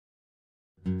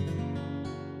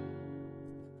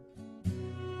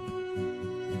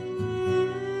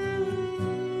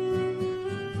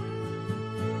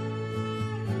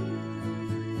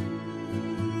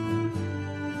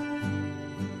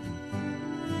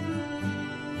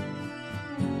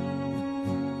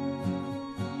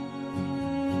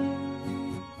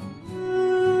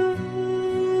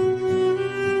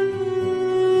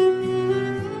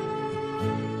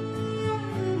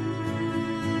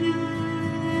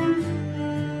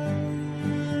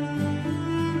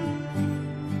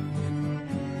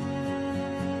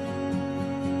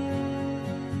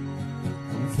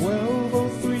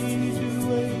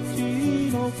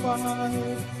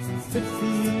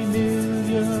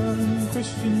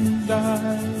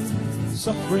died,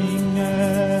 suffering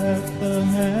at the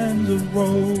hands of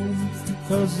Rome,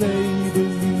 'cause they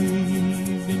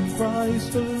believed in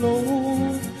Christ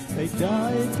alone. They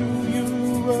died through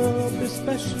Europe,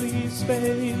 especially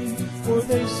Spain, for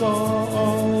they saw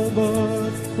all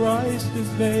but Christ is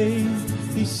vain.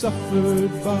 He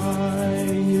suffered by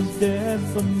his death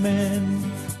for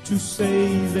men, to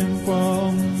save them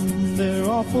from their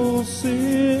awful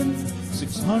sin.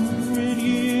 600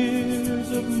 years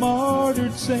of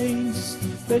martyred saints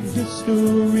that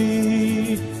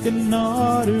history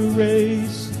cannot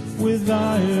erase. With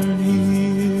iron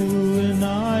heel and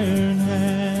iron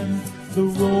hand, the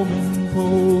Roman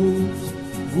popes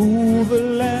rule the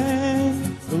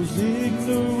land. Those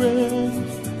ignorant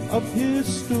of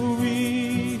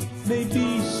history may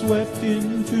be swept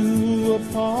into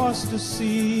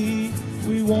apostasy.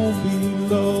 We won't be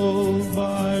loved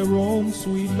by Rome's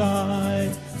sweet lie,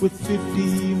 with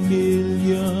 50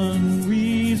 million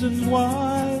reasons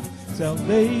why.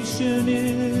 Salvation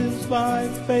is by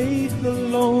faith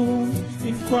alone,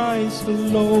 in Christ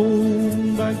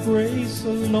alone, by grace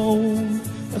alone.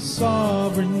 A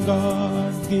sovereign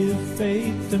God give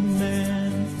faith to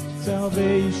man.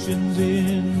 Salvation's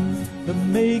in the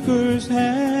Maker's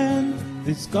hand.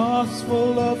 This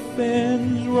gospel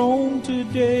offends Rome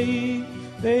today.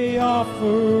 They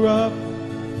offer up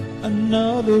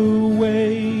another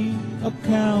way, a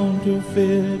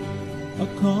counterfeit, a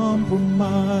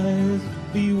compromise.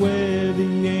 Beware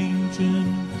the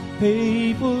ancient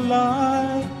papal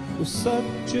lie, with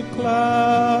such a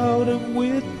cloud of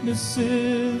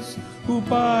witnesses who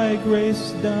by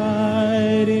grace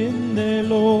died in their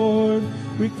Lord.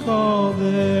 Recall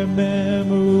their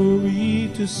memory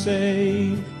to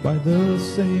say, by the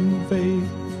same faith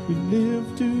we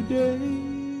live today.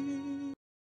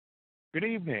 Good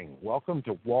evening. Welcome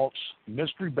to Walt's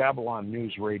Mystery Babylon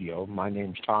News Radio. My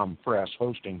name's Tom Press,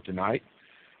 hosting tonight,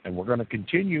 and we're going to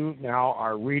continue now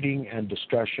our reading and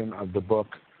discussion of the book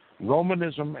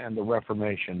Romanism and the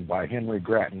Reformation by Henry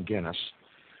Grattan Guinness.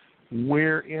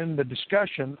 We're in the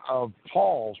discussion of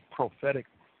Paul's prophetic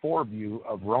foreview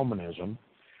of Romanism.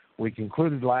 We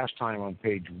concluded last time on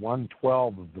page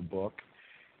 112 of the book,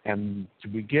 and to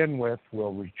begin with,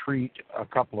 we'll retreat a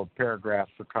couple of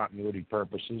paragraphs for continuity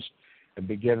purposes and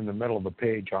begin in the middle of the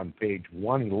page on page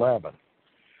 111.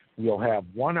 We'll have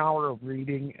 1 hour of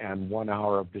reading and 1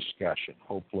 hour of discussion.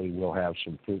 Hopefully we'll have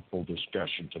some fruitful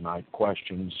discussion tonight,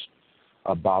 questions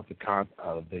about the content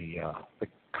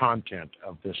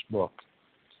of this book.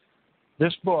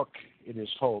 This book, it is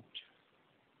hoped,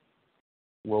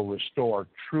 will restore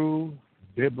true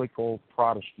biblical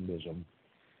Protestantism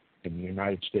in the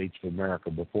United States of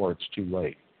America before it's too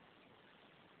late.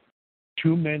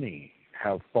 Too many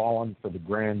have fallen for the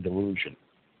grand delusion,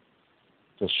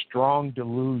 the strong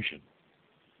delusion.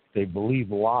 They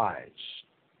believe lies.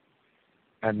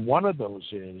 And one of those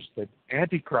is that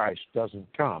Antichrist doesn't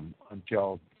come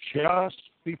until just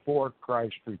before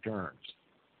Christ returns.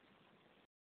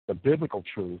 The biblical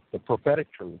truth, the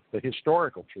prophetic truth, the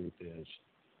historical truth is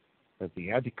that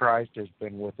the Antichrist has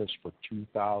been with us for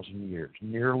 2,000 years,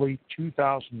 nearly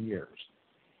 2,000 years.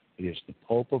 He is the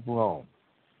Pope of Rome.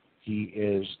 He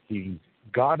is the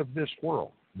God of this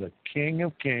world, the King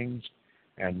of kings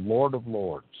and Lord of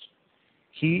lords.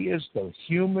 He is the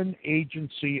human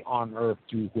agency on earth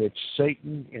through which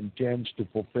Satan intends to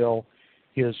fulfill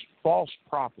his false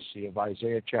prophecy of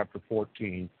Isaiah chapter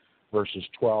 14, verses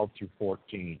 12 through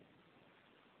 14.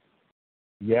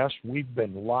 Yes, we've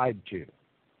been lied to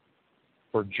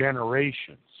for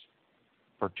generations,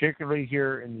 particularly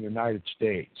here in the United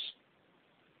States.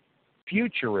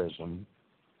 Futurism,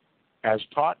 as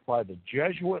taught by the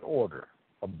Jesuit order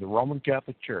of the Roman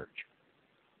Catholic Church,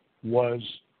 was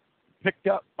picked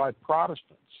up by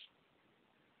Protestants.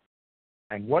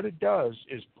 And what it does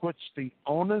is puts the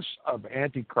onus of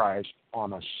Antichrist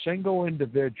on a single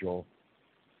individual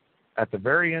at the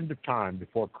very end of time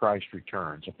before Christ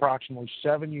returns, approximately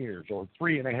 7 years or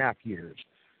 3.5 years,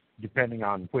 depending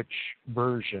on which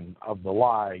version of the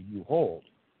lie you hold.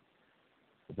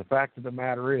 But the fact of the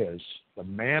matter is, the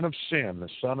man of sin, the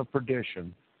son of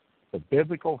perdition, the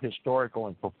biblical, historical,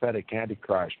 and prophetic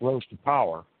Antichrist rose to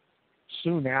power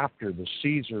soon after the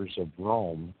Caesars of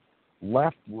Rome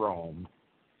left Rome,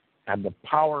 and the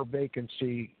power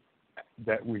vacancy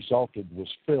that resulted was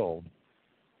filled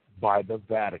by the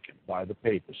Vatican, by the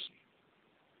papacy.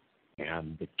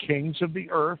 And the kings of the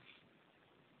earth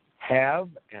have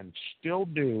and still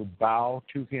do bow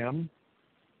to him.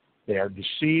 They are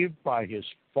deceived by his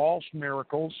false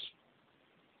miracles,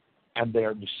 and they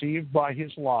are deceived by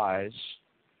his lies,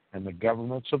 and the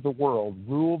governments of the world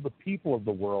rule the people of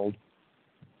the world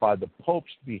by the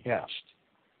Pope's behest.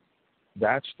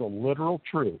 That's the literal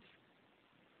truth.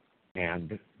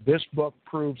 And this book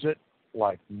proves it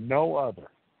like no other.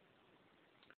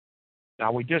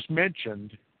 Now, we just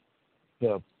mentioned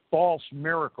the false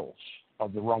miracles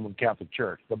of the Roman Catholic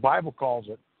Church. The Bible calls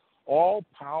it all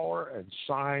power and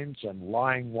signs and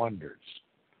lying wonders.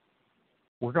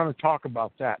 We're going to talk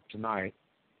about that tonight,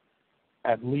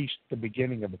 at least the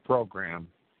beginning of the program.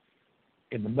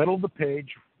 In the middle of the page,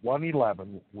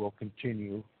 111, we'll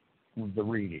continue with the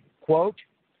reading. Quote,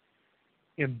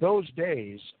 "In those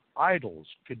days, idols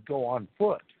could go on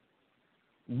foot,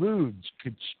 lewds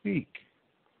could speak,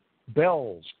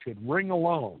 bells could ring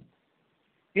alone,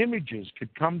 images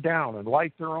could come down and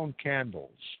light their own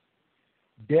candles,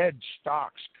 dead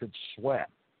stocks could sweat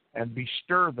and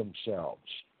bestir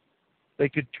themselves. They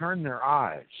could turn their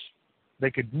eyes,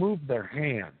 they could move their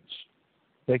hands,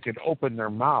 they could open their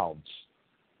mouths,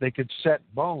 they could set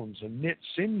bones and knit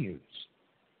sinews,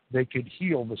 they could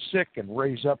heal the sick and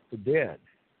raise up the dead."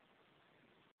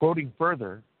 Quoting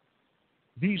further,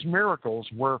 "These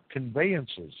miracles were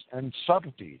conveyances and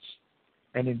subtleties,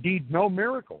 and indeed no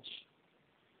miracles.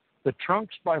 The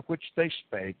trunks by which they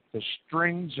spake, the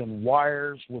strings and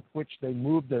wires with which they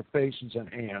moved their faces and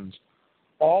hands,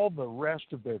 all the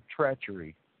rest of their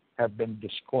treachery have been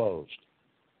disclosed.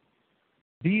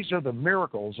 These are the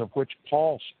miracles of which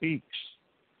Paul speaks,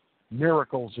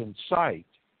 miracles in sight,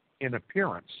 in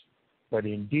appearance, but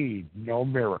indeed no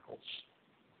miracles.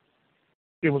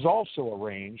 It was also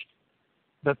arranged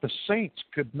that the saints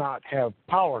could not have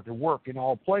power to work in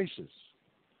all places.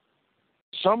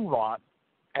 Some wrought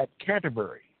at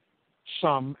Canterbury,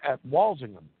 some at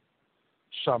Walsingham,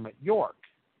 some at York,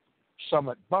 some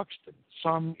at Buxton,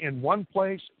 some in one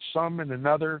place, some in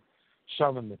another,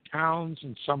 some in the towns,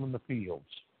 and some in the fields.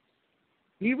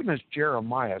 Even as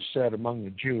Jeremiah said among the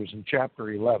Jews in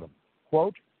chapter 11,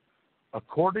 quote,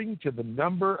 according to the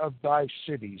number of thy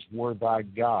cities were thy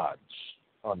gods,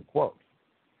 unquote.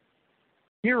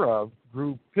 Hereof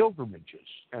grew pilgrimages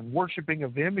and worshiping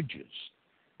of images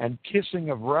and kissing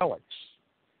of relics.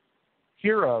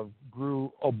 Hereof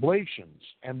grew oblations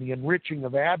and the enriching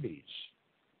of abbeys.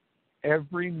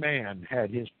 Every man had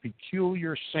his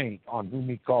peculiar saint on whom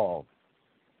he called.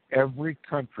 Every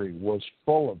country was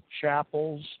full of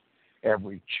chapels.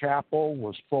 Every chapel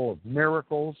was full of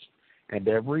miracles, and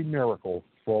every miracle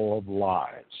full of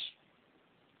lies.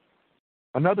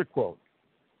 Another quote.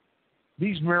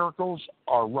 These miracles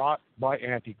are wrought by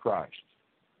Antichrist.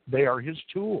 They are his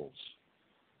tools,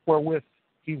 wherewith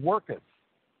he worketh.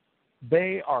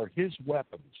 They are his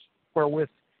weapons, wherewith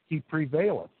he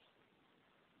prevaileth.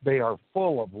 They are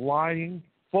full of lying,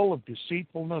 full of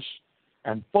deceitfulness,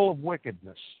 and full of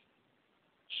wickedness.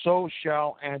 So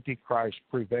shall Antichrist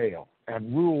prevail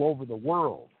and rule over the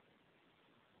world.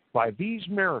 By these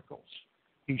miracles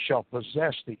he shall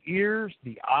possess the ears,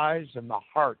 the eyes, and the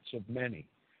hearts of many,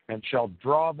 and shall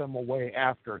draw them away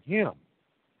after him.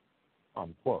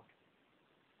 Unquote.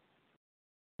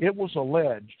 It was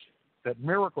alleged that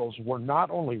miracles were not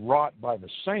only wrought by the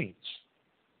saints.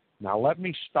 Now let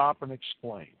me stop and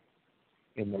explain.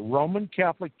 In the Roman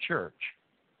Catholic Church,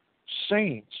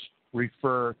 saints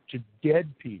refer to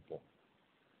dead people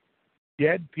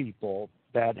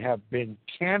that have been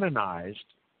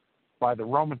canonized by the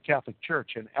Roman Catholic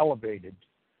Church and elevated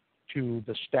to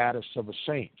the status of a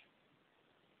saint.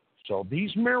 So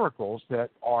these miracles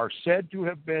that are said to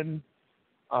have been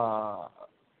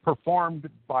performed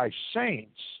by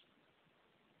saints,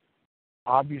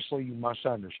 obviously you must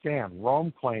understand,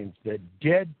 Rome claims that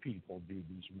dead people do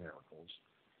these miracles,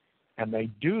 and they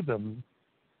do them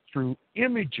through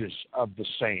images of the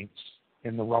saints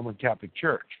in the Roman Catholic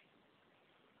Church.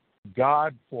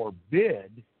 God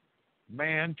forbid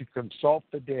man to consult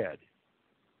the dead.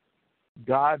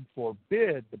 God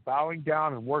forbid the bowing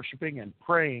down and worshiping and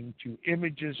praying to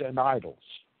images and idols.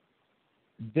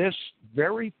 This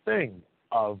very thing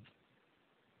of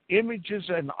images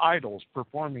and idols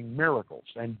performing miracles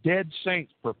and dead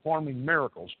saints performing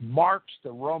miracles marks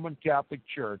the Roman Catholic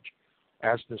Church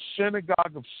as the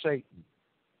synagogue of Satan.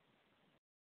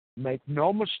 Make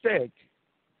no mistake,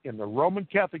 in the Roman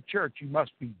Catholic Church you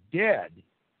must be dead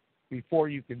before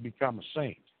you can become a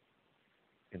saint.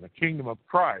 In the kingdom of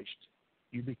Christ,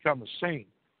 you become a saint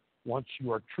once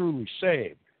you are truly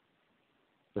saved.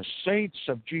 The saints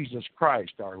of Jesus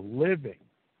Christ are living.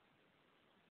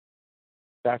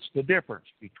 That's the difference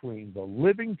between the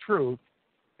living truth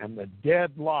and the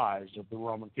dead lies of the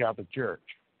Roman Catholic Church.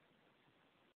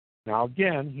 Now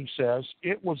again, he says,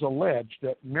 it was alleged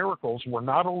that miracles were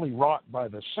not only wrought by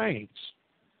the saints,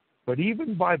 but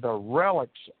even by the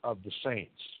relics of the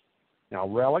saints. Now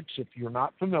relics, if you're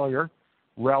not familiar,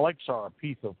 Relics are a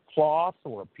piece of cloth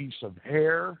or a piece of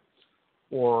hair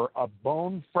or a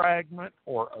bone fragment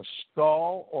or a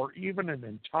skull or even an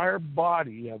entire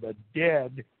body of a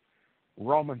dead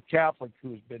Roman Catholic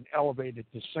who's been elevated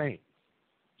to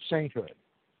sainthood.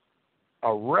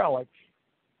 A relic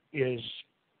is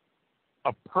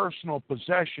a personal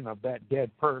possession of that dead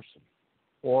person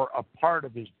or a part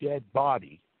of his dead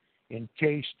body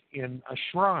encased in a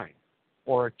shrine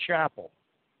or a chapel.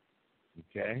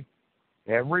 Okay?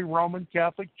 Every Roman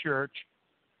Catholic Church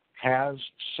has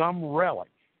some relic,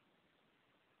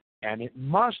 and it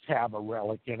must have a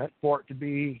relic in it for it to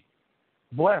be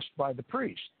blessed by the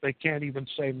priest. They can't even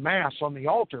say Mass on the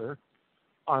altar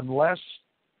unless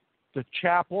the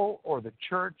chapel or the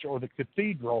church or the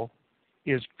cathedral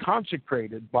is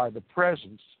consecrated by the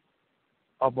presence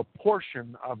of a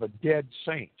portion of a dead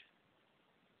saint.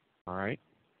 All right?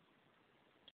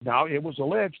 Now, it was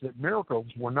alleged that miracles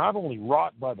were not only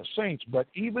wrought by the saints, but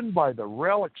even by the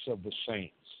relics of the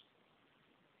saints.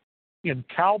 In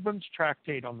Calvin's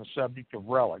tractate on the subject of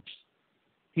relics,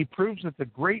 he proves that the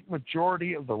great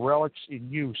majority of the relics in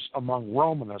use among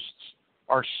Romanists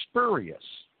are spurious,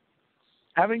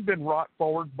 having been wrought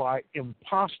forward by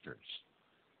impostors,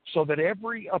 so that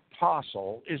every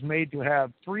apostle is made to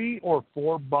have 3 or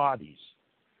 4 bodies,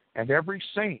 and every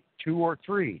saint 2 or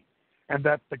 3, and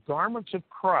that the garments of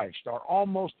Christ are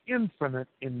almost infinite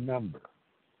in number.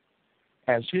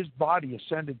 As his body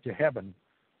ascended to heaven,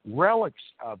 relics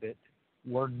of it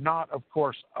were not, of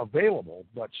course, available,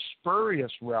 but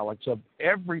spurious relics of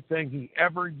everything he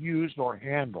ever used or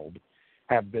handled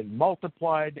have been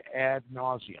multiplied ad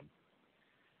nauseum.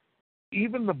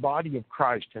 Even the body of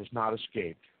Christ has not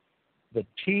escaped. The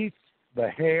teeth, the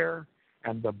hair,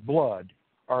 and the blood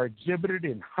are exhibited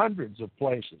in hundreds of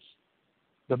places.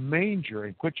 The manger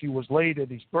in which he was laid at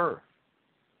his birth,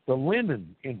 the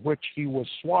linen in which he was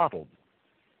swaddled,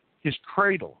 his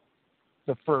cradle,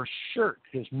 the first shirt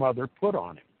his mother put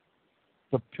on him,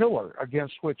 the pillar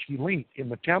against which he leant in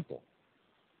the temple,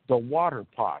 the water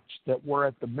pots that were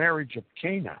at the marriage of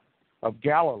Cana of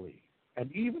Galilee,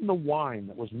 and even the wine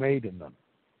that was made in them,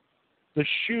 the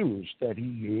shoes that he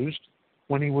used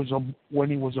when he was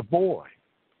a boy,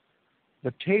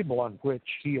 the table on which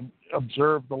he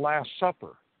observed the Last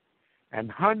Supper, and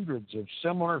hundreds of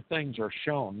similar things are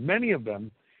shown, many of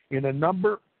them in a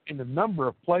number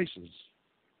of places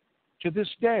to this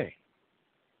day.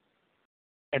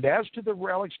 And as to the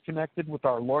relics connected with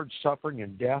our Lord's suffering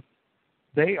and death,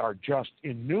 they are just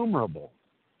innumerable.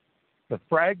 The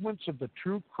fragments of the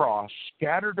true cross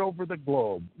scattered over the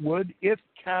globe would, if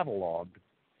cataloged,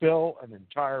 fill an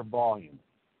entire volume.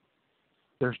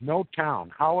 There's no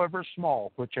town, however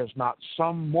small, which has not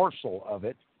some morsel of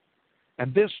it,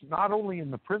 and this not only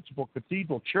in the principal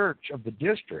cathedral church of the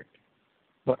district,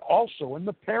 but also in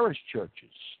the parish churches.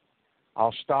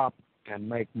 I'll stop and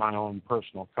make my own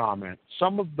personal comment.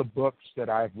 Some of the books that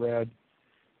I've read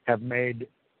have made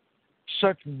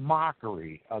such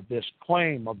mockery of this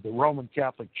claim of the Roman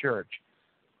Catholic Church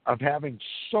of having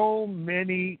so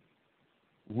many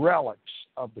relics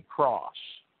of the cross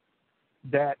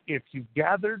that if you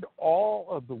gathered all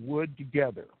of the wood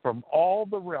together from all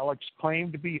the relics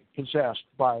claimed to be possessed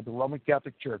by the Roman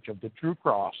Catholic Church of the true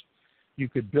cross, you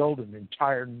could build an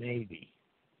entire navy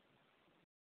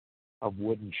of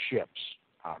wooden ships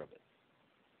out of it.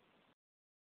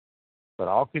 But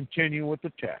I'll continue with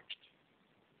the text.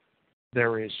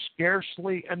 There is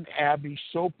scarcely an abbey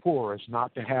so poor as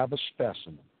not to have a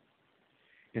specimen.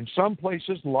 In some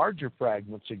places, larger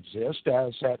fragments exist,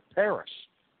 as at Paris,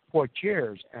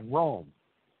 Poitiers, and Rome.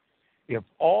 If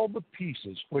all the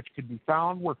pieces which could be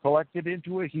found were collected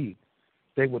into a heap,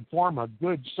 they would form a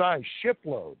good-sized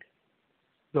shipload,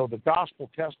 though the gospel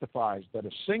testifies that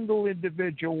a single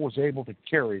individual was able to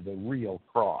carry the real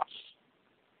cross.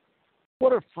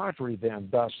 What effrontery, then,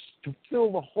 thus, to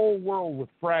fill the whole world with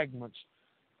fragments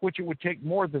which it would take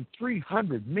more than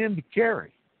 300 men to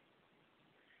carry.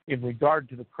 In regard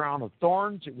to the crown of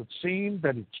thorns, it would seem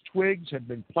that its twigs had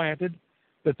been planted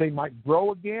that they might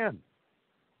grow again.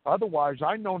 Otherwise,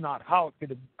 I know not how it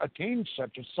could attain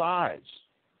such a size.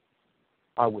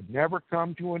 I would never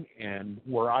come to an end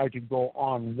were I to go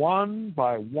on one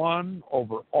by one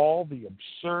over all the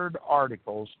absurd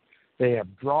articles they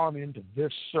have drawn into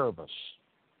this service.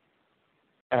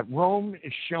 At Rome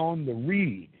is shown the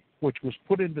reed which was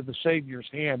put into the Savior's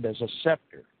hand as a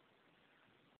scepter,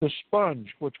 the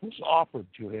sponge which was offered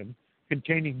to him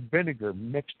containing vinegar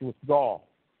mixed with gall.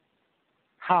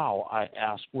 How, I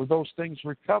ask, were those things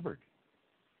recovered?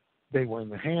 They were in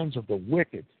the hands of the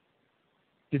wicked.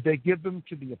 Did they give them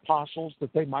to the apostles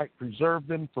that they might preserve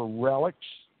them for relics?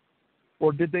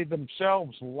 Or did they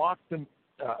themselves lock them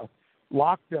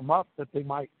locked them up that they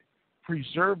might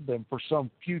preserve them for some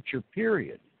future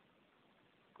period.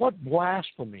 What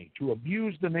blasphemy to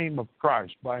abuse the name of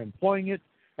Christ by employing it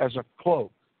as a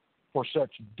cloak for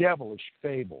such devilish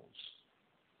fables.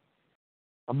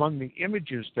 Among the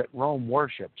images that Rome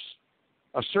worships,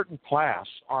 a certain class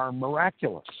are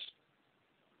miraculous.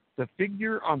 The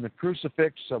figure on the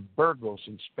crucifix of Burgos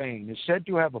in Spain is said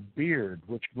to have a beard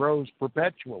which grows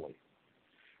perpetually,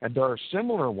 and there are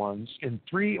similar ones in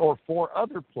 3 or 4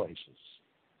 other places.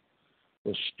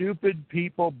 The stupid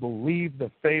people believe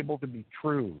the fable to be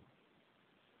true.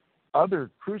 Other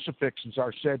crucifixes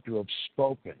are said to have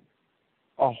spoken,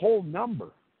 a whole number.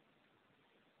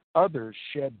 Others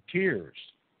shed tears,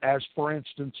 as for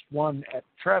instance one at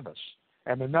Treves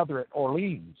and another at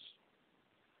Orleans.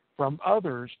 From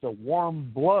others, the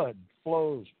warm blood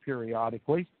flows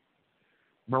periodically.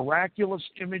 Miraculous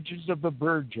images of the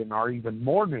Virgin are even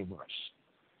more numerous,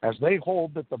 as they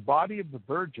hold that the body of the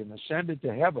Virgin ascended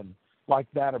to heaven like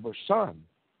that of her Son.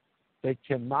 They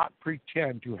cannot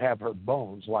pretend to have her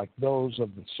bones like those of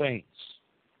the saints.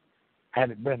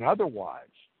 Had it been otherwise,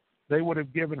 they would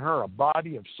have given her a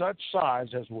body of such size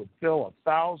as would fill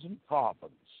 1,000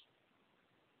 coffins.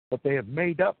 But they have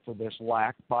made up for this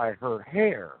lack by her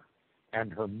hair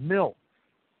and her milk.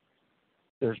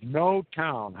 There's no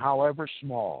town, however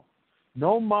small,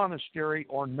 no monastery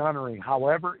or nunnery,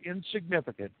 however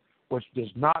insignificant, which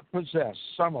does not possess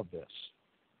some of this,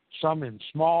 some in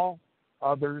small,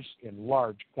 others in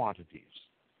large quantities.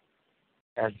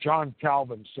 As John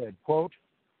Calvin said, quote,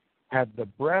 had the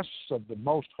breasts of the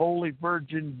most holy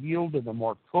Virgin yielded a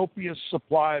more copious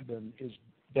supply than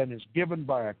is given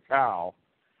by a cow,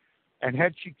 and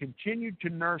had she continued to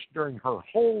nurse during her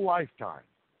whole lifetime,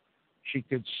 she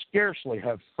could scarcely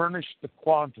have furnished the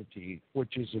quantity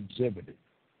which is exhibited.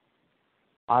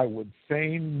 I would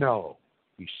fain know,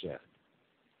 he said,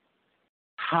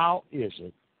 how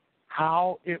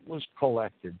it was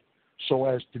collected so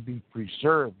as to be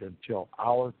preserved until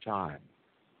our time.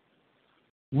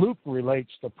 Luke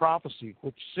relates the prophecy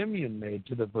which Simeon made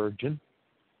to the Virgin,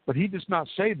 but he does not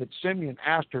say that Simeon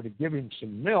asked her to give him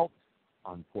some milk,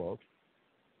 unquote.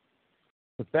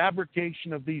 The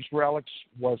fabrication of these relics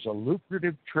was a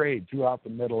lucrative trade throughout the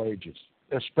Middle Ages,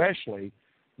 especially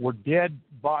were dead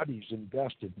bodies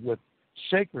invested with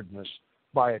sacredness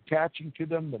by attaching to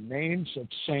them the names of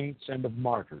saints and of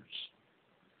martyrs.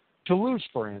 Toulouse,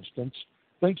 for instance,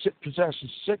 thinks it possesses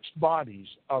 6 bodies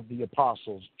of the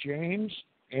apostles James,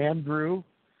 Andrew,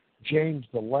 James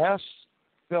the Less,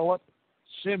 Philip,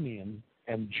 Simeon,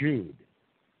 and Jude.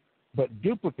 But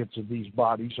duplicates of these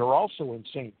bodies are also in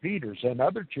St. Peter's and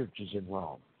other churches in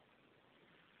Rome.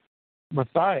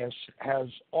 Matthias has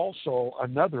also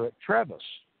another at Treves,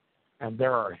 and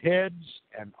there are heads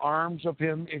and arms of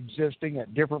him existing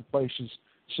at different places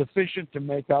sufficient to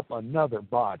make up another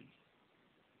body.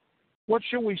 What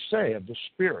shall we say of the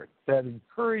spirit that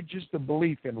encourages the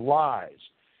belief in lies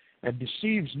and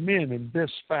deceives men in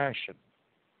this fashion?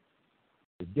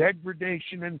 The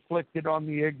degradation inflicted on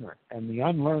the ignorant and the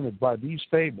unlearned by these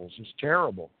fables is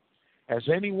terrible, as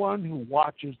anyone who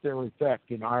watches their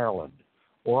effect in Ireland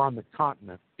or on the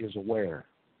continent is aware.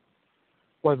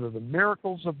 Whether the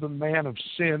miracles of the man of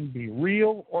sin be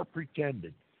real or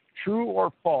pretended, true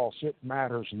or false, it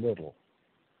matters little.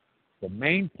 The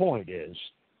main point is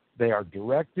they are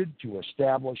directed to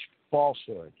establish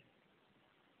falsehood.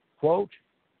 Quote,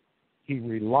 he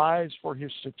relies for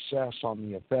his success on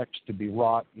the effects to be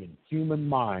wrought in human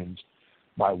minds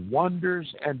by wonders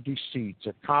and deceits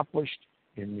accomplished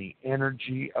in the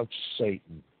energy of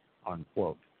Satan,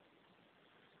 unquote.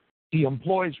 He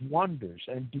employs wonders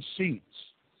and deceits,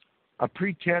 a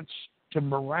pretense to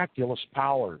miraculous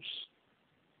powers.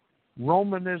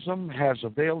 Romanism has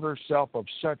availed herself of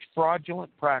such fraudulent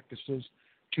practices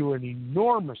to an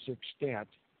enormous extent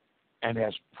and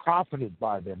has profited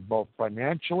by them both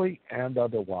financially and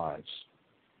otherwise.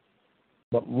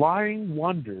 But lying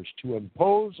wonders to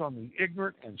impose on the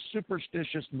ignorant and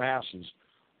superstitious masses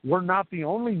were not the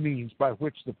only means by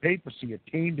which the papacy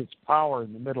attained its power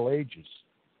in the Middle Ages.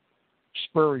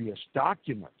 Spurious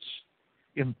documents,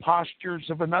 impostures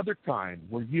of another kind,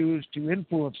 were used to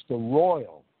influence the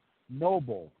royal,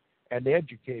 noble, and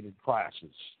educated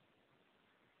classes.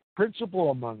 Principal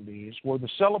among these were the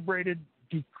celebrated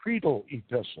decretal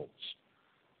epistles,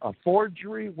 a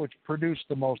forgery which produced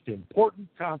the most important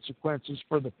consequences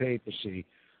for the papacy,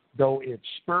 though its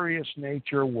spurious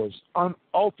nature was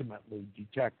ultimately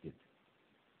detected.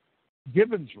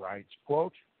 Gibbons writes,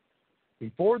 quote,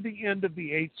 before the end of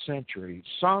the 8th century,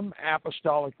 some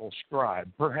apostolical scribe,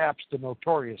 perhaps the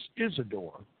notorious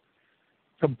Isidore,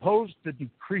 composed the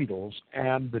decretals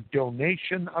and the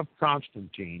donation of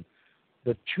Constantine,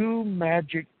 the two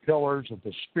magic pillars of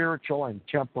the spiritual and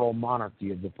temporal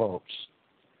monarchy of the popes.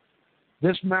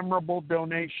 This memorable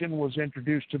donation was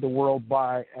introduced to the world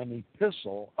by an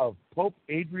epistle of Pope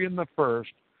Adrian I,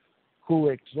 who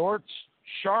exhorts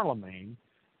Charlemagne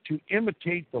to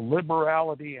imitate the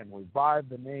liberality and revive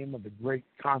the name of the great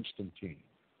Constantine.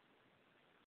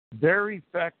 Their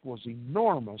effect was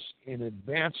enormous in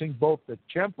advancing both the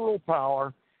temporal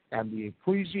power and the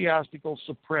ecclesiastical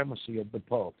supremacy of the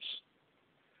popes.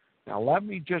 Now, let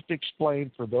me just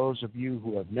explain for those of you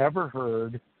who have never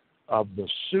heard of the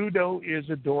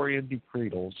pseudo-Isidorian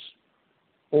decretals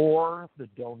or the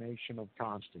donation of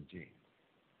Constantine.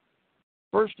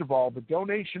 First of all, the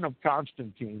donation of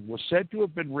Constantine was said to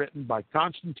have been written by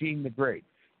Constantine the Great,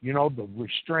 you know, the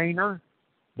restrainer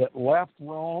that left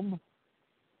Rome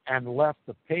and left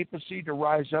the papacy to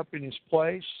rise up in his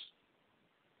place.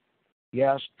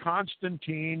 Yes,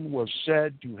 Constantine was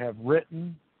said to have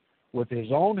written with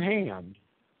his own hand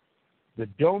the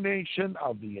donation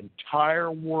of the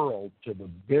entire world to the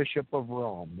Bishop of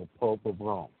Rome, the Pope of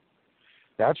Rome.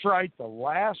 That's right, the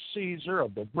last Caesar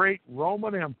of the great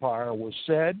Roman Empire was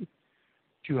said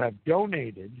to have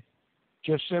donated,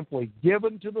 just simply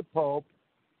given to the Pope,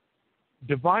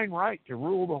 divine right to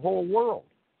rule the whole world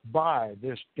by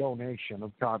this donation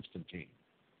of Constantine.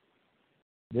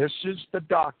 This is the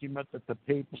document that the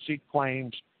papacy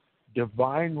claims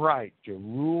divine right to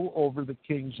rule over the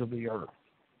kings of the earth.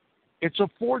 It's a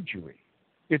forgery.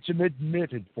 It's an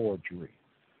admitted forgery.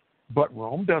 But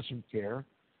Rome doesn't care.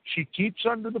 She keeps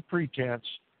under the pretense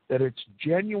that it's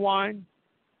genuine,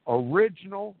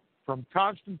 original, from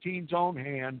Constantine's own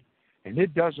hand, and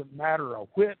it doesn't matter a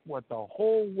whit what the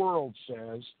whole world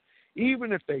says.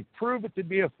 Even if they prove it to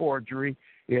be a forgery,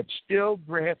 it still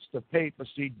grants the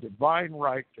papacy divine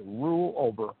right to rule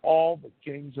over all the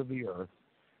kings of the earth,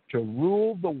 to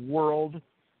rule the world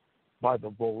by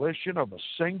the volition of a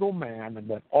single man, and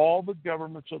that all the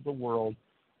governments of the world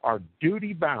are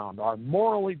duty-bound, are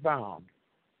morally bound,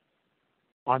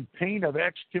 on pain of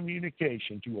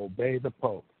excommunication to obey the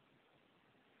Pope.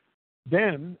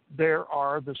 Then there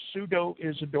are the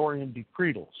pseudo-Isidorian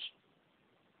decretals.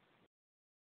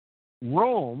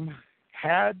 Rome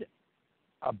had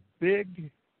a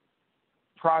big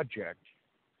project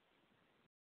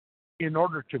in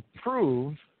order to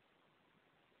prove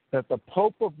that the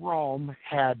Pope of Rome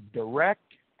had direct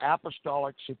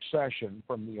apostolic succession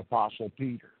from the Apostle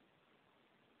Peter.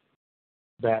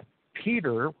 That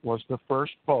Peter was the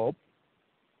first pope,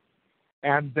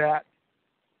 and that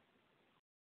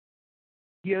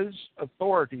his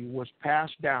authority was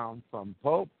passed down from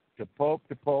pope to pope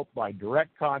to pope by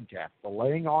direct contact, the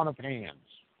laying on of hands.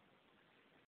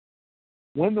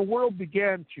 When the world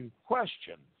began to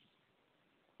question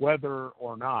whether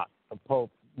or not the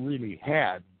pope really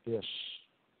had this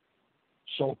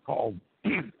so-called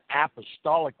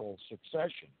apostolical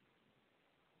succession,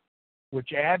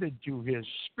 which added to his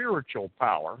spiritual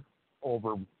power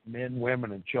over men,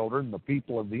 women, and children, the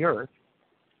people of the earth,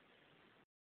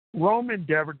 Rome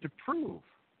endeavored to prove.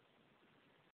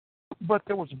 But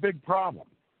there was a big problem,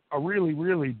 a really,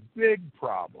 really big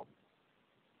problem.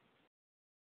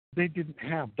 They didn't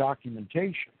have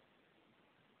documentation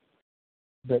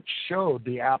that showed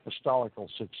the apostolical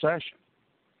succession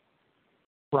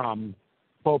from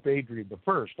Pope Adrian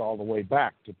I all the way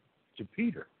back to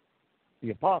Peter, the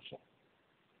apostle.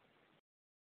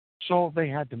 So they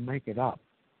had to make it up.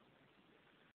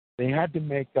 They had to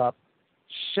make up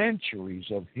centuries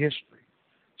of history,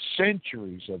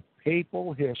 centuries of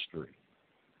papal history,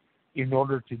 in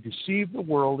order to deceive the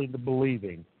world into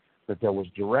believing that there was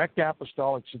direct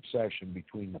apostolic succession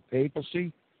between the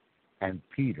papacy and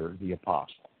Peter the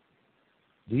apostle.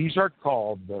 These are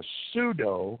called the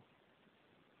pseudo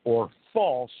or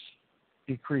false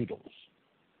decretals.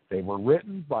 They were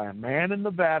written by a man in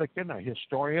the Vatican, a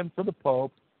historian for the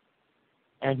Pope,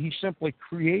 and he simply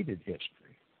created history.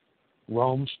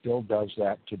 Rome still does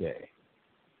that today.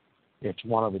 It's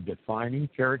one of the defining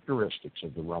characteristics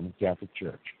of the Roman Catholic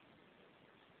Church.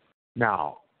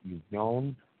 Now, you've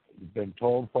been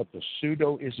told what the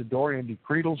pseudo-Isidorian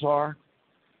decretals are.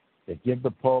 They give the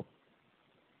Pope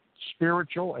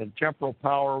spiritual and temporal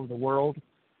power over the world.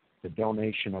 The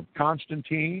donation of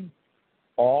Constantine,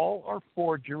 all are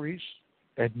forgeries,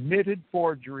 admitted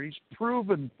forgeries,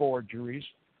 proven forgeries,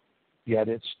 yet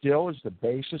it still is the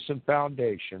basis and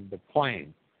foundation, the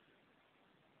claim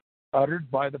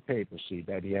uttered by the papacy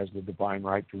that he has the divine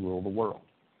right to rule the world.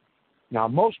 Now,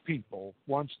 most people,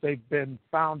 once they've been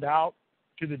found out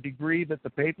to the degree that the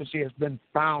papacy has been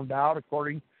found out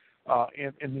according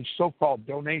in the so-called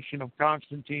donation of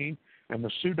Constantine and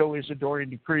the pseudo-Isidorian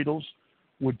decretals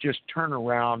would just turn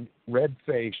around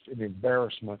red-faced in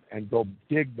embarrassment and go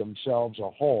dig themselves a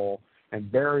hole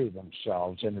and bury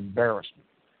themselves in embarrassment,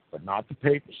 but not the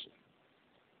papacy.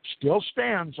 Still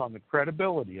stands on the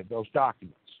credibility of those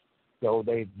documents, though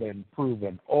they've been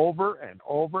proven over and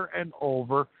over and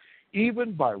over,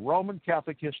 even by Roman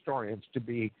Catholic historians, to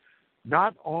be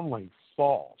not only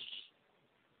false,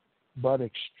 but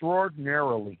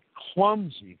extraordinarily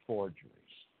clumsy forgeries.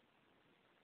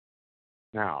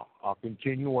 Now, I'll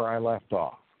continue where I left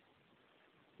off.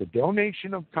 The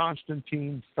donation of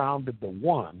Constantine founded the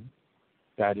one,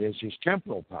 that is, his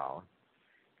temporal power,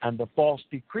 and the false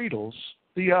decretals,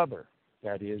 the other,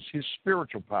 that is, his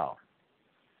spiritual power.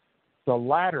 The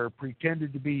latter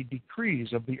pretended to be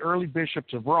decrees of the early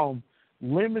bishops of Rome,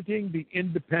 limiting the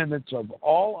independence of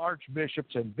all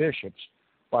archbishops and bishops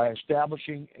by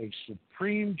establishing a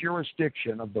supreme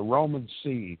jurisdiction of the Roman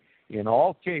See in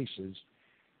all cases,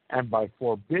 and by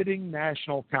forbidding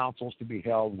national councils to be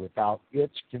held without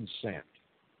its consent.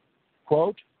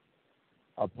 Quote,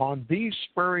 upon these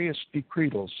spurious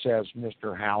decretals, says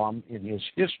Mr. Hallam in his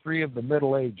History of the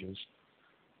Middle Ages,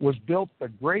 was built the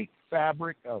great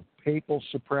fabric of papal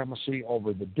supremacy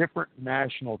over the different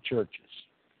national churches,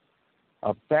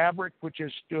 a fabric which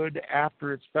has stood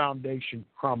after its foundation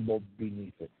crumbled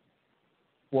beneath it.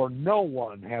 For no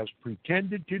one has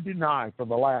pretended to deny for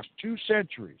the last 2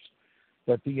 centuries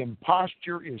that the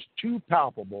imposture is too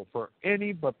palpable for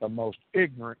any but the most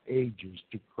ignorant ages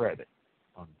to credit,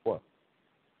 unquote.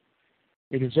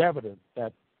 It is evident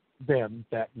that then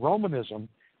that Romanism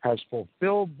has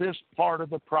fulfilled this part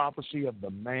of the prophecy of the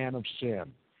man of sin,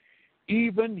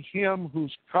 even him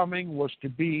whose coming was to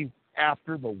be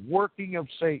after the working of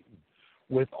Satan,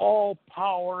 with all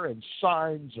power and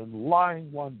signs and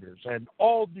lying wonders and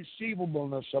all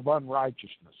deceivableness of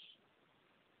unrighteousness.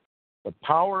 The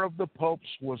power of the popes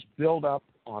was built up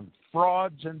on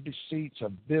frauds and deceits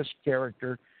of this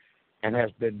character and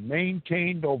has been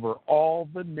maintained over all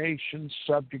the nations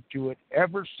subject to it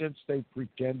ever since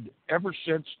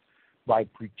by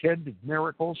pretended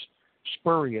miracles,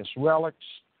 spurious relics,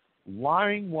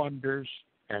 lying wonders,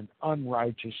 and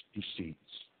unrighteous deceits.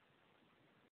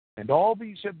 And all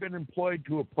these have been employed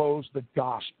to oppose the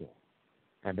gospel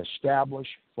and establish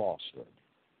falsehood.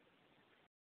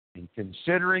 In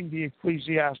considering the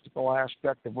ecclesiastical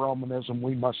aspect of Romanism,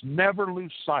 we must never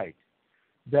lose sight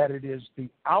that it is the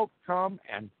outcome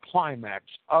and climax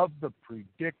of the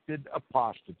predicted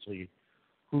apostasy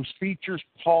whose features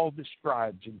Paul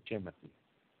describes in Timothy.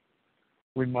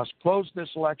 We must close this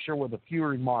lecture with a few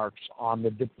remarks on the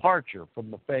departure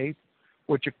from the faith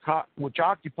which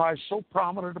occupies so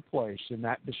prominent a place in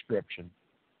that description.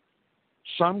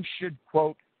 Some should,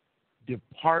 quote,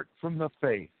 depart from the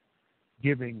faith,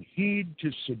 giving heed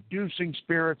to seducing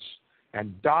spirits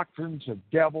and doctrines of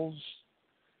devils,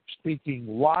 speaking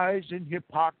lies in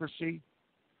hypocrisy,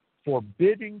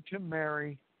 forbidding to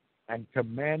marry, and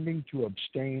commanding to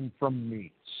abstain from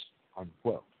meats,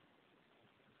 unquote.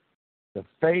 The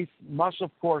faith must,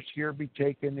 of course, here be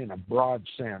taken in a broad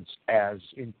sense as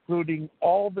including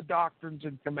all the doctrines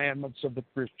and commandments of the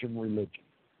Christian religion.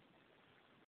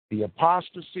 The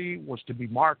apostasy was to be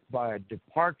marked by a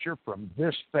departure from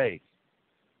this faith,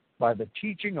 by the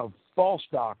teaching of false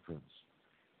doctrines,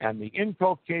 and the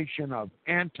inculcation of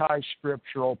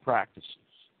anti-scriptural practices.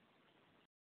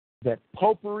 That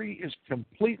popery is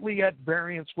completely at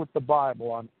variance with the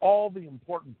Bible on all the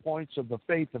important points of the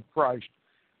faith of Christ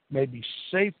may be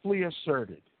safely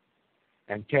asserted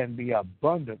and can be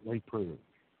abundantly proved.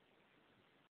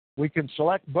 We can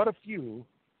select but a few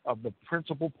of the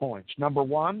principal points. Number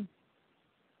one,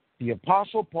 the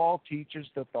Apostle Paul teaches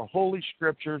that the Holy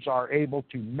Scriptures are able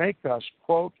to make us,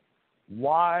 quote,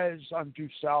 wise unto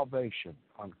salvation,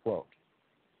 unquote.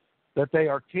 That they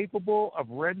are capable of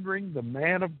rendering the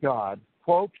man of God,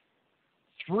 quote,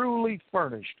 truly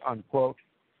furnished, unquote.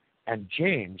 And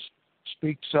James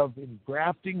speaks of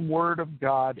engrafting word of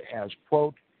God as,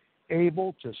 quote,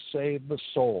 able to save the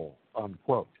soul,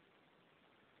 unquote.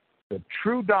 The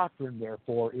true doctrine,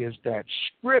 therefore, is that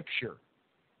Scripture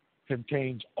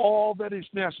contains all that is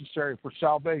necessary for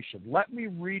salvation. Let me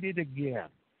read it again.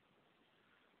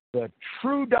 The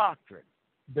true doctrine,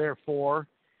 therefore,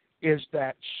 is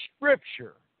that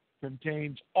Scripture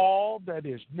contains all that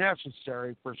is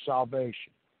necessary for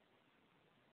salvation.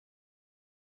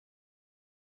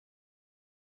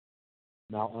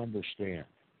 Now understand,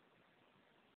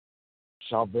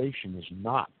 salvation is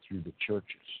not through the churches,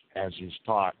 as is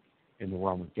taught in the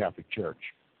Roman Catholic Church,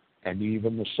 and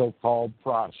even the so-called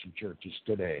Protestant churches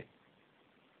today.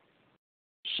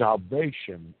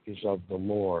 Salvation is of the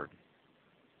Lord,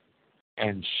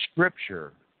 and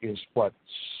Scripture is what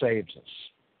saves us.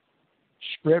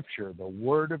 Scripture, the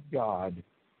Word of God,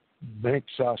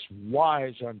 makes us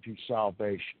wise unto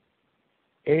salvation,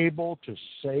 able to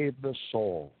save the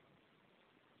soul.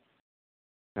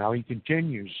 Now he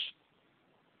continues,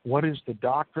 what is the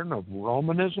doctrine of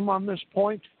Romanism on this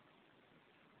point?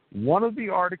 One of the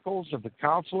articles of the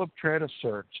Council of Trent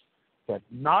asserts that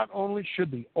not only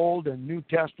should the Old and New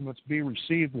Testaments be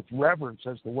received with reverence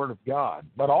as the Word of God,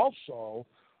 but also,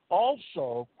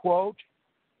 quote,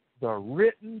 the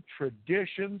written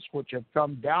traditions which have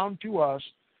come down to us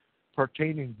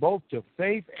pertaining both to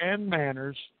faith and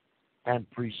manners and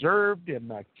preserved in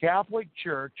the Catholic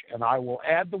Church, and I will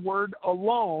add the word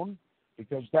alone,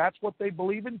 because that's what they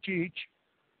believe and teach,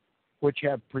 which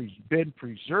have been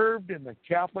preserved in the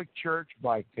Catholic Church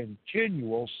by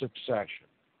continual succession,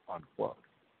 unquote.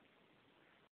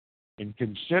 In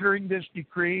considering this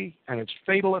decree and its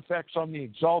fatal effects on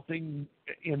exalting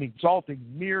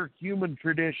mere human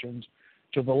traditions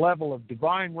to the level of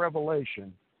divine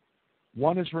revelation,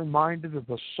 one is reminded of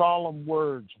the solemn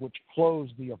words which close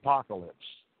the Apocalypse.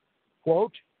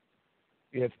 Quote,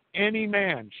 if any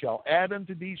man shall add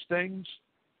unto these things,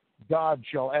 God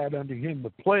shall add unto him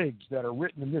the plagues that are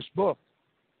written in this book,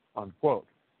 unquote.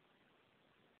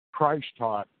 Christ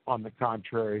taught, on the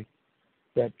contrary,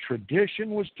 that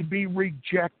tradition was to be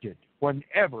rejected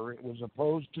whenever it was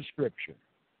opposed to Scripture.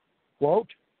 Quote,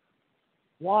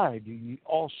 why do ye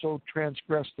also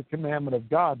transgress the commandment of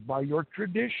God by your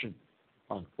tradition?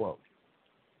 Unquote.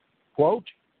 Quote,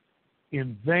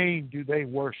 in vain do they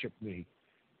worship me,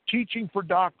 teaching for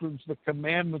doctrines the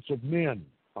commandments of men,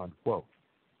 unquote.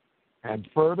 And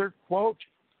further, quote,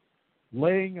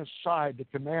 laying aside the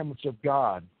commandments of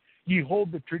God, ye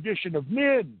hold the tradition of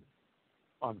men,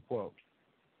 unquote.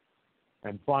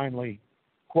 And finally,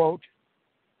 quote,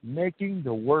 making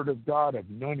the word of God of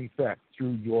none effect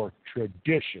through your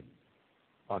tradition,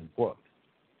 unquote.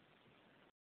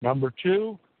 Number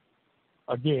two,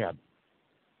 again,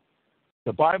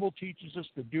 the Bible teaches us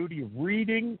the duty of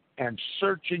reading and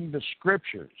searching the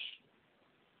Scriptures.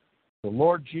 The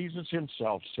Lord Jesus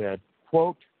himself said,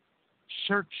 quote,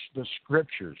 search the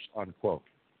Scriptures, unquote.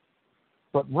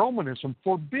 But Romanism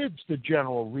forbids the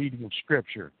general reading of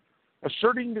Scripture,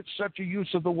 asserting that such a use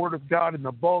of the Word of God in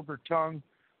the vulgar tongue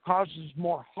causes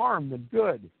more harm than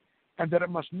good, and that it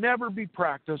must never be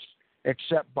practiced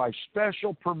except by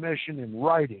special permission in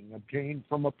writing obtained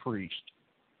from a priest.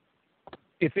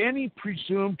 If any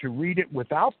presume to read it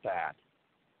without that,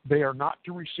 they are not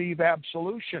to receive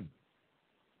absolution.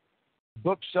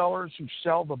 Booksellers who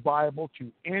sell the Bible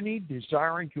to any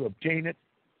desiring to obtain it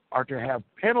are to have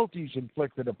penalties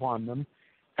inflicted upon them,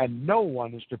 and no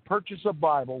one is to purchase a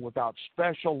Bible without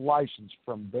special license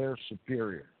from their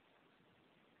superior.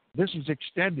 This is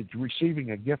extended to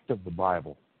receiving a gift of the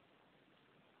Bible.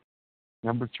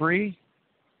 Number three,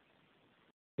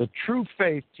 the true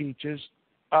faith teaches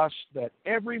us that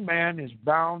every man is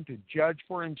bound to judge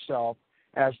for himself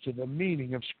as to the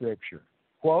meaning of Scripture.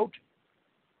 Quote,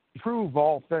 prove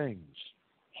all things,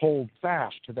 hold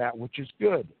fast to that which is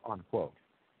good, unquote.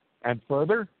 And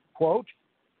further, quote,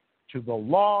 to the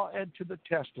law and to the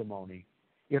testimony,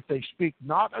 if they speak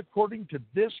not according to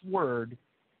this word,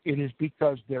 it is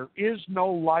because there is no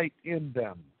light in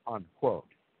them, unquote.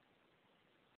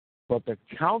 But the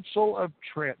Council of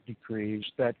Trent decrees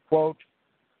that, quote,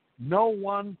 no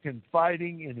one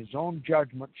confiding in his own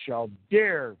judgment shall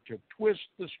dare to twist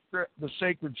the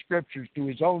sacred Scriptures to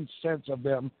his own sense of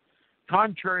them,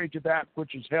 contrary to that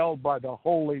which is held by the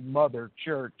Holy Mother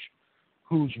Church,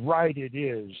 whose right it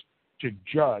is to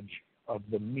judge of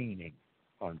the meaning,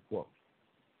 unquote.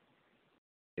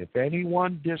 If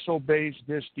anyone disobeys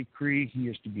this decree, he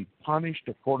is to be punished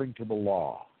according to the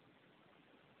law.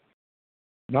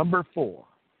 Number four,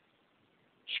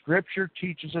 Scripture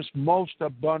teaches us most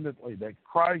abundantly that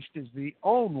Christ is the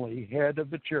only head of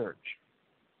the church.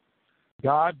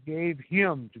 God gave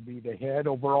him to be the head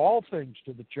over all things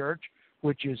to the church,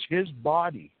 which is his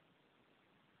body.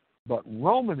 But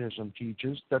Romanism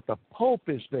teaches that the Pope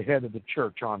is the head of the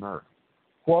church on earth.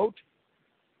 Quote,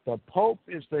 the Pope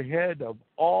is the head of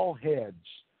all heads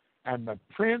and the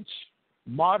prince,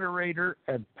 moderator,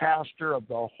 and pastor of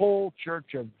the whole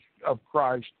church of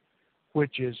Christ,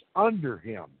 which is under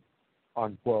him,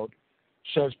 unquote,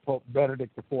 says Pope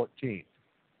Benedict XIV.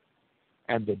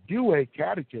 And the Douay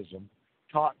Catechism,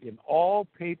 taught in all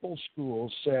papal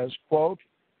schools, says, quote,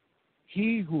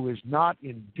 he who is not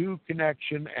in due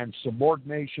connection and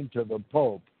subordination to the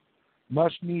Pope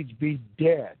must needs be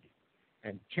dead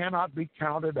and cannot be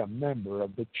counted a member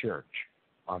of the church,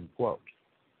 unquote.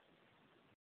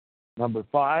 Number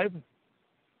 5,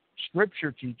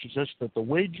 Scripture teaches us that the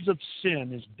wages of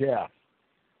sin is death,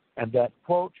 and that,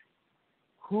 quote,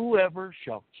 whoever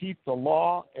shall keep the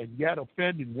law and yet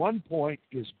offend in one point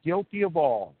is guilty of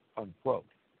all, unquote.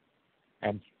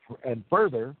 And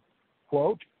further,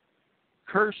 quote,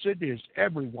 cursed is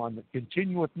everyone that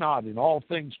continueth not in all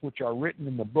things which are written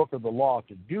in the book of the law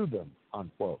to do them,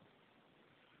 unquote.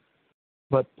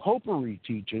 But popery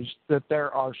teaches that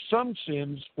there are some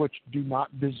sins which do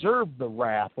not deserve the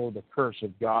wrath or the curse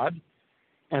of God,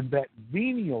 and that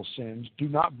venial sins do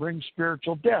not bring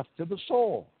spiritual death to the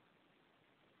soul.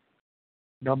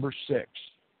 Number 6,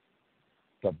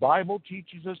 the Bible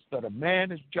teaches us that a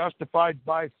man is justified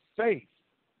by faith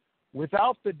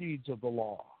without the deeds of the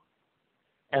law,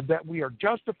 and that we are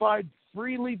justified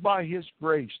freely by his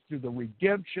grace through the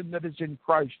redemption that is in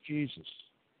Christ Jesus.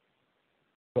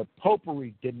 But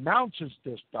popery denounces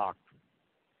this doctrine.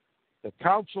 The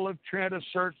Council of Trent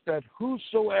asserts that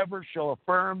whosoever shall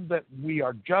affirm that we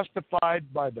are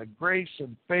justified by the grace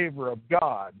and favor of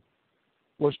God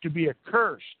was to be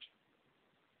accursed.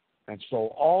 And so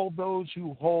all those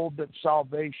who hold that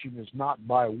salvation is not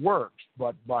by works,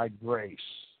 but by grace.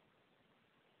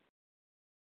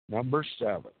 Number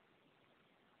 7,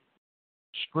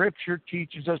 Scripture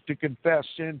teaches us to confess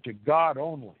sin to God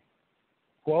only.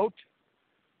 Quote,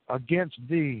 against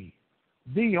thee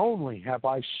only have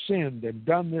I sinned and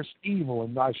done this evil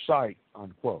in thy sight,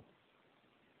 unquote.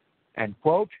 And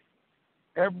quote,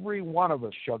 every one of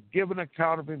us shall give an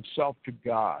account of himself to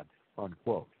God,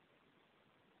 unquote.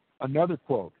 Another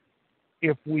quote,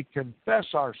 if we confess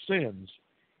our sins,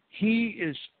 he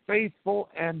is faithful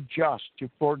and just to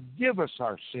forgive us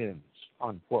our sins,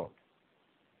 unquote.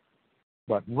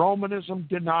 But Romanism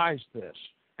denies this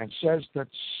and says that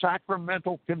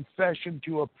sacramental confession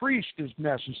to a priest is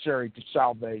necessary to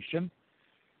salvation,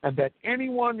 and that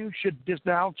anyone who should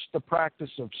denounce the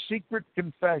practice of secret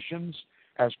confessions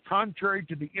as contrary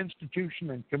to the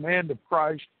institution and command of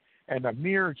Christ and a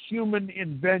mere human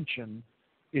invention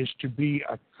is to be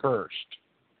accursed.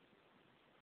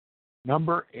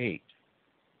 Number 8,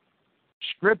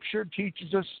 Scripture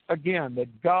teaches us again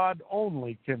that God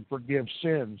only can forgive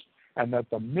sins, and that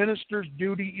the minister's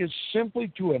duty is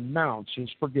simply to announce his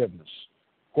forgiveness.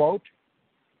 Quote,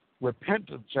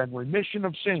 repentance and remission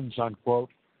of sins, unquote,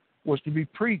 was to be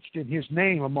preached in his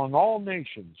name among all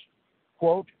nations.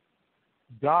 Quote,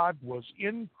 God was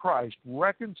in Christ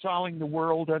reconciling the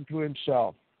world unto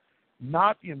himself,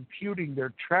 not imputing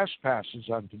their trespasses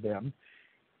unto them,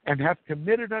 and hath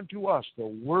committed unto us the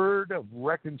word of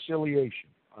reconciliation,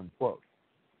 unquote.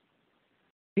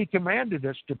 He commanded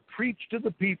us to preach to the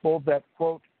people that,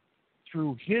 quote,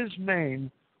 through his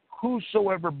name,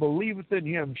 whosoever believeth in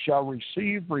him shall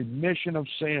receive remission of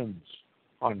sins,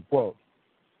 unquote.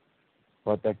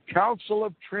 But the Council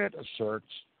of Trent asserts,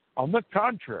 on the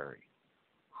contrary,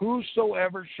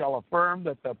 whosoever shall affirm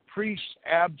that the priest's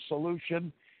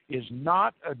absolution is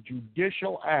not a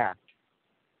judicial act,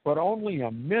 but only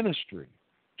a ministry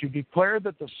to declare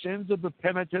that the sins of the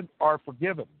penitent are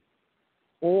forgiven,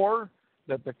 or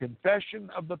that the confession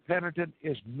of the penitent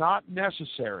is not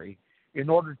necessary in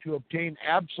order to obtain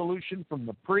absolution from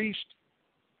the priest,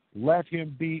 let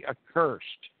him be accursed.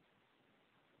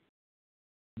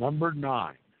 Number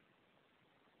 9,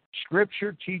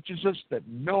 Scripture teaches us that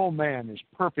no man is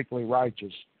perfectly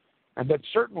righteous, and that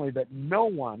certainly that no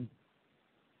one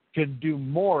can do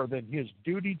more than his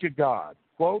duty to God.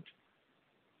 Quote,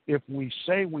 if we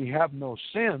say we have no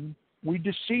sin, we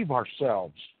deceive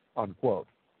ourselves, unquote.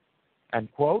 And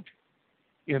quote,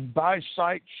 in thy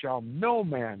sight shall no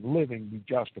man living be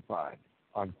justified,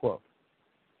 unquote.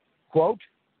 Quote,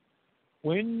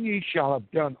 when ye shall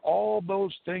have done all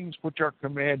those things which are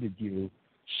commanded you,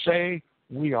 say,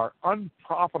 we are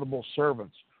unprofitable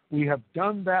servants. We have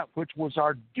done that which was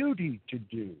our duty to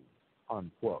do,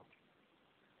 unquote.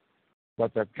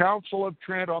 But the Council of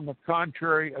Trent, on the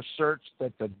contrary, asserts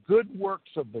that the good works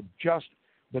of the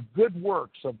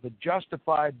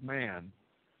justified man,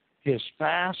 his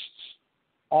fasts,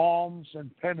 alms, and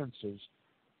penances,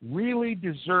 really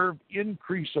deserve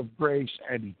increase of grace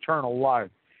and eternal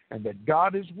life, and that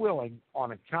God is willing,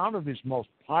 on account of his most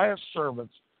pious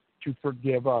servants, to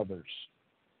forgive others.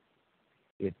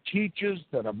 It teaches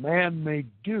that a man may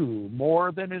do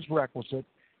more than is requisite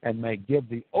and may give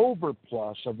the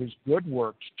overplus of his good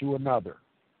works to another.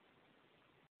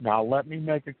 Now let me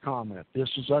make a comment. This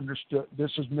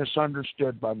is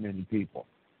misunderstood by many people.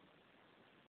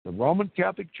 The Roman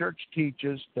Catholic Church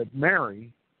teaches that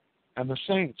Mary and the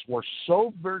saints were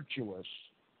so virtuous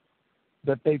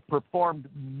that they performed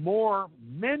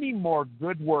many more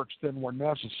good works than were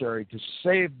necessary to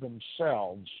save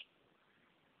themselves,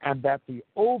 and that the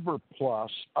overplus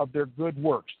of their good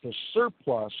works, the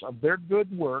surplus of their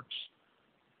good works,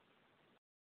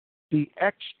 the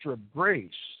extra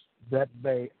grace that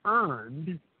they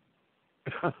earned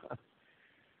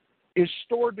is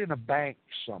stored in a bank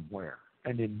somewhere,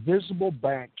 an invisible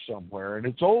bank somewhere, and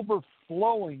it's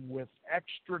overflowing with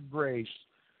extra grace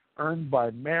earned by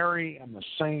Mary and the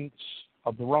saints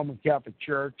of the Roman Catholic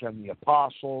Church and the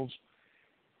apostles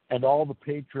and all the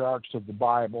patriarchs of the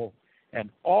Bible, and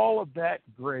all of that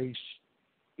grace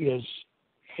is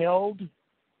held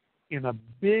in a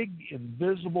big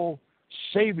invisible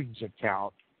savings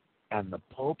account, and the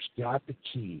Pope's got the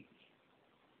key.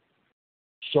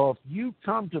 So if you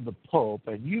come to the Pope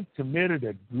and you've committed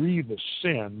a grievous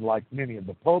sin like many of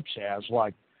the popes has,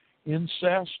 like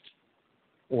incest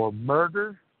or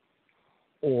murder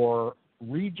or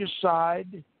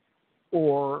regicide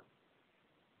or,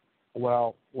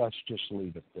 well, let's just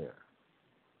leave it there.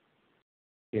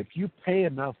 If you pay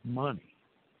enough money,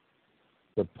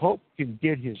 the Pope can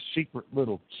get his secret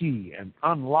little key and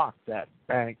unlock that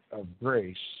bank of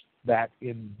grace, that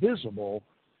invisible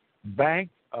bank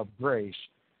of grace,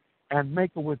 and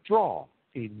make a withdrawal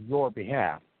in your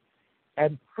behalf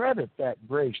and credit that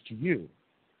grace to you.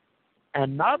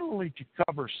 And not only to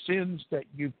cover sins that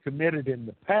you've committed in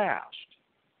the past,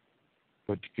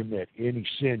 but to commit any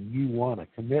sin you want to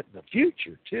commit in the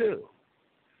future, too.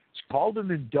 It's called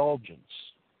an indulgence.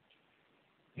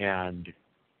 And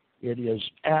it is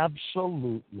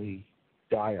absolutely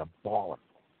diabolical.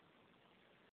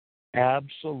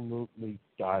 Absolutely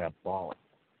diabolical.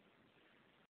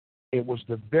 It was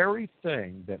the very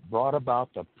thing that brought about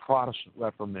the Protestant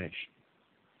Reformation.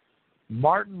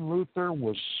 Martin Luther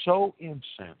was so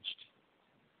incensed.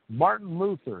 Martin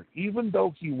Luther, even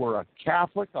though he were a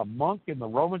Catholic, a monk in the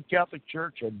Roman Catholic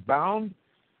Church, and bound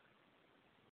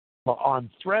on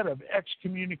threat of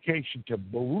excommunication to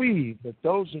believe that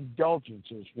those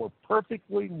indulgences were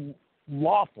perfectly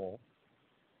lawful,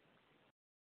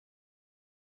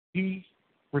 he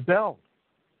rebelled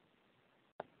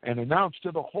and announced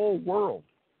to the whole world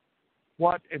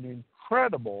what an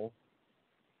incredible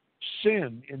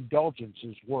sin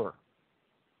indulgences were.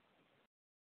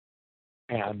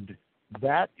 And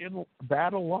that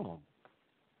alone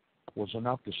was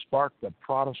enough to spark the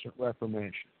Protestant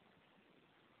Reformation.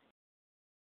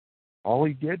 All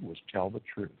he did was tell the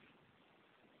truth.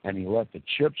 And he let the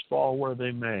chips fall where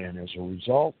they may. And as a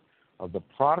result of the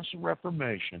Protestant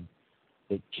Reformation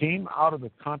that came out of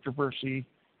the controversy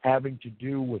having to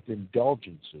do with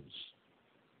indulgences,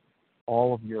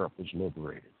 all of Europe was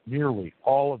liberated. Nearly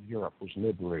all of Europe was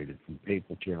liberated from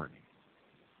papal tyranny.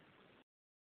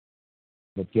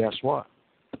 But guess what?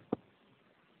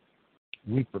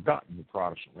 We've forgotten the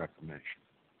Protestant Reformation.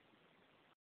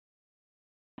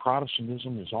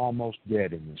 Protestantism is almost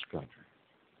dead in this country.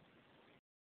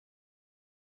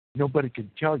 Nobody can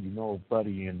tell you,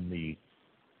 nobody in the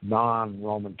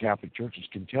non-Roman Catholic churches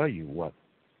can tell you what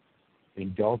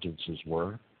indulgences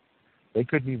were. They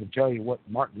couldn't even tell you what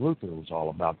Martin Luther was all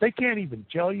about. They can't even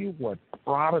tell you what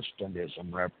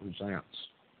Protestantism represents,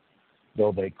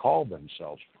 though they call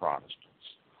themselves Protestants.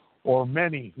 Or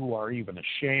many who are even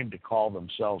ashamed to call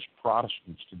themselves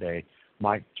Protestants today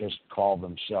might just call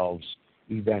themselves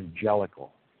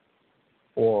evangelical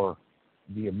or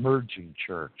the emerging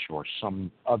church or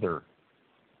some other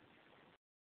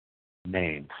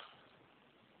name.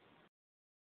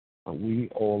 But we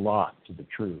owe a lot to the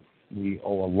truth. We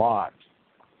owe a lot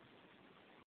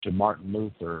to Martin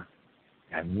Luther,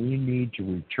 and we need to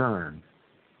return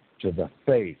to the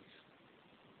faith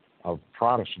of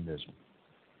Protestantism.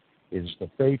 It is the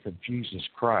faith of Jesus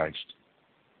Christ.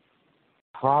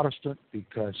 Protestant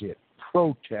because it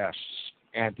protests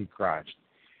Antichrist.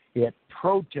 It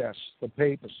protests the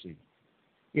papacy.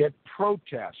 It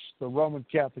protests the Roman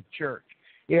Catholic Church.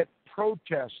 It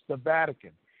protests the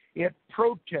Vatican. It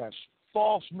protests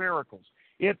false miracles.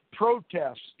 It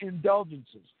protests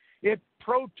indulgences. It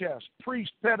protests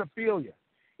priest pedophilia.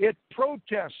 It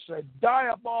protests a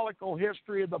diabolical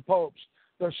history of the popes,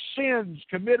 the sins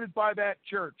committed by that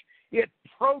church. It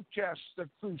protests the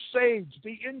Crusades,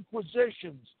 the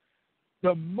Inquisitions,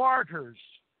 the martyrs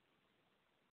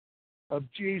of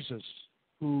Jesus,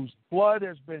 whose blood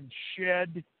has been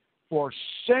shed for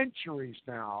centuries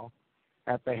now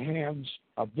at the hands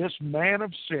of this man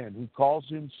of sin who calls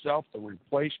himself the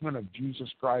replacement of Jesus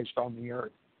Christ on the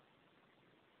earth.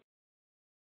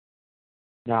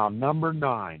 Now, number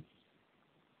 9.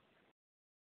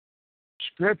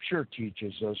 Scripture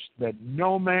teaches us that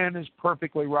no man is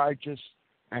perfectly righteous,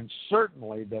 and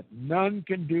certainly that none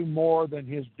can do more than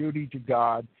his duty to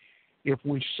God. If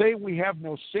we say we have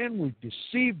no sin, we've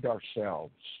deceived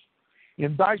ourselves,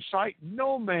 In thy sight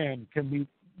no man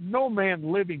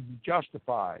living be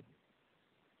justified.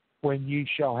 When ye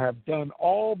shall have done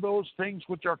all those things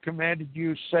which are commanded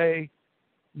you, say,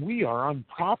 we are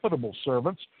unprofitable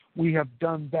servants. We have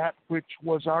done that which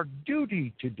was our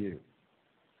duty to do.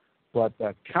 But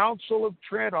the Council of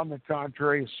Trent, on the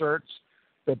contrary, asserts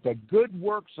that the good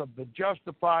works of the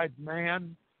justified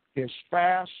man, his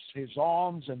fasts, his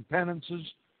alms, and penances,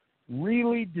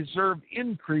 really deserve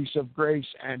increase of grace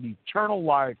and eternal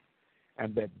life,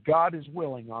 and that God is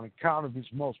willing, on account of his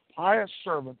most pious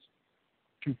servants,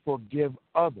 to forgive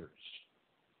others.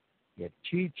 It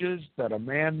teaches that a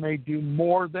man may do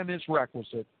more than is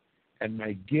requisite and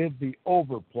may give the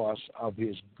overplus of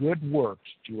his good works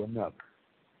to another.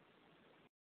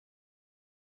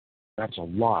 That's a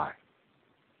lie.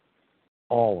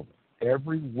 All of it.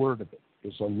 Every word of it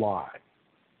is a lie.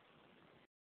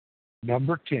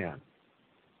 Number 10.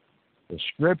 The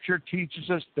Scripture teaches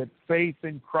us that faith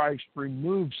in Christ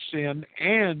removes sin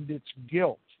and its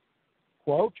guilt.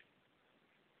 Quote,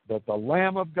 that the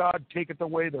Lamb of God taketh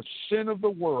away the sin of the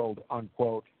world,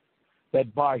 unquote,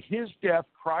 that by his death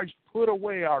Christ put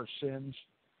away our sins,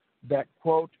 that,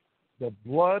 quote, the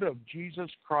blood of Jesus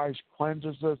Christ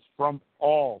cleanses us from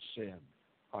all sin,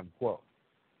 unquote.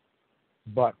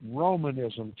 But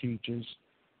Romanism teaches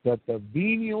that the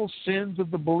venial sins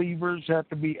of the believers have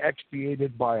to be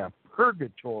expiated by a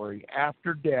purgatory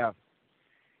after death,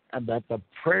 and that the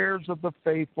prayers of the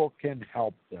faithful can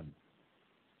help them.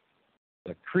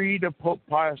 The Creed of Pope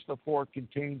Pius IV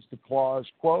contains the clause,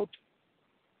 quote,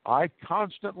 I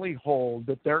constantly hold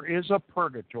that there is a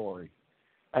purgatory,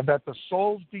 and that the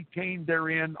souls detained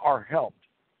therein are helped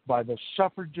by the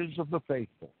suffrages of the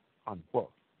faithful, unquote.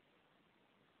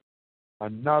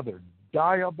 Another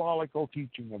diabolical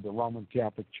teaching of the Roman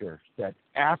Catholic Church, that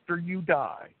after you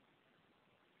die,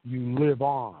 you live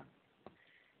on.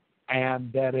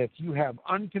 And that if you have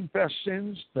unconfessed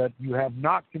sins that you have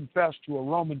not confessed to a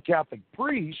Roman Catholic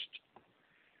priest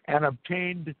and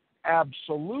obtained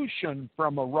absolution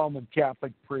from a Roman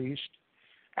Catholic priest,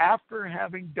 after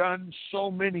having done so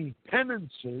many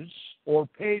penances or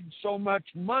paid so much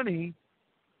money,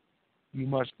 you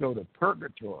must go to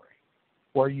purgatory,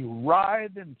 where you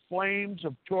writhe in flames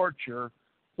of torture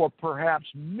for perhaps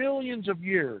millions of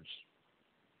years.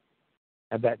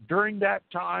 And that during that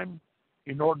time,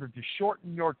 in order to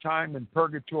shorten your time in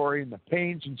purgatory and the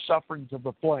pains and sufferings of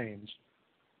the flames,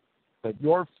 that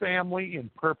your family in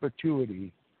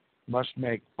perpetuity must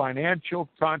make financial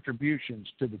contributions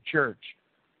to the church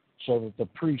so that the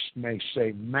priest may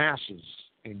say masses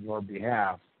in your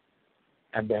behalf,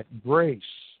 and that grace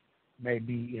may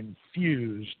be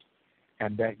infused,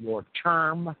 and that your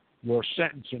term, your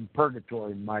sentence in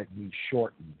purgatory might be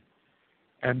shortened.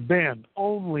 And then,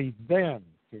 only then,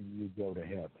 can you go to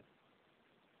heaven.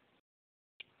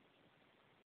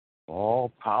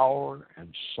 All power and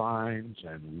signs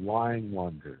and lying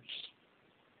wonders,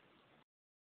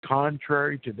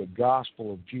 contrary to the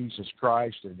gospel of Jesus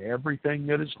Christ and everything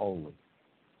that is holy.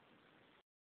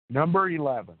 Number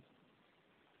 11.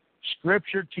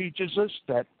 Scripture teaches us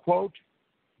that, quote,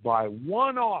 by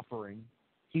one offering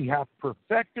he hath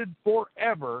perfected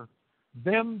forever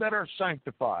them that are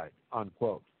sanctified,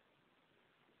 unquote.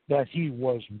 That he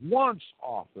was once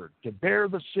offered to bear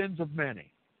the sins of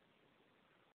many.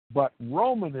 But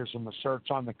Romanism asserts,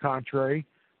 on the contrary,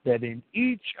 that in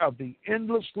each of the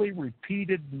endlessly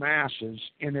repeated masses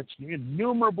in its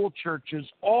innumerable churches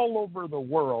all over the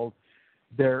world,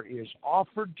 there is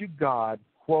offered to God,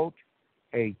 quote,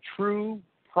 a true,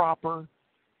 proper,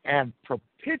 and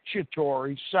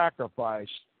propitiatory sacrifice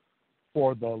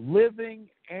for the living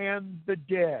and the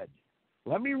dead.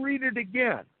 Let me read it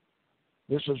again.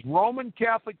 This is Roman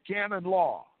Catholic canon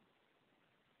law.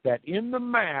 That in the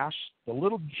Mass, the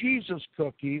little Jesus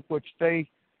cookie, which they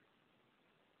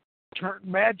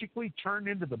magically turn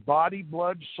into the body,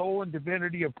 blood, soul, and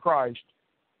divinity of Christ,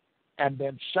 and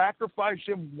then sacrifice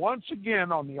him once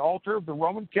again on the altar of the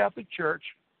Roman Catholic Church,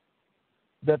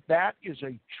 that is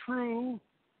a true,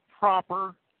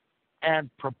 proper, and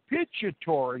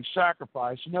propitiatory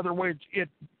sacrifice. In other words, it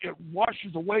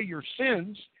washes away your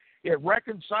sins, it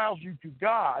reconciles you to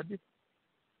God,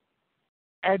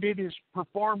 and it is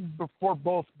performed before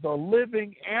both the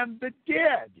living and the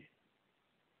dead.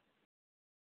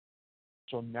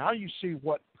 So now you see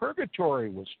what purgatory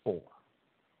was for.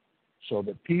 So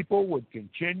that people would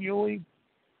continually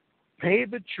pay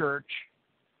the church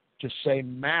to say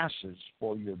masses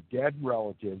for your dead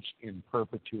relatives in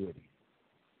perpetuity.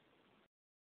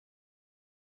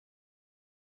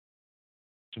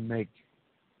 To make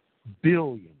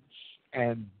billions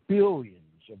and billions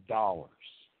of dollars.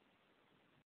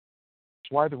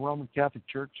 why the Roman Catholic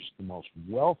Church is the most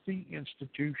wealthy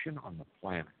institution on the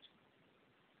planet.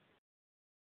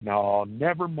 Now,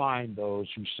 never mind those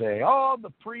who say, oh,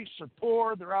 the priests are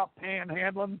poor, they're out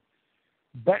panhandling,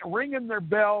 ringing their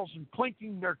bells and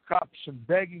clinking their cups and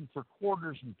begging for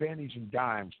quarters and pennies and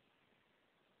dimes.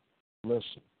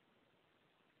 Listen,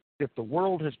 if the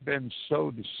world has been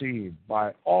so deceived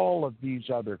by all of these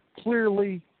other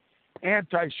clearly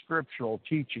anti-scriptural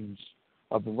teachings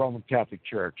of the Roman Catholic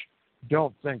Church,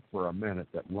 don't think for a minute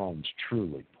that Rome's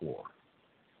truly poor.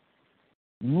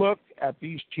 Look at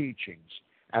these teachings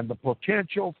and the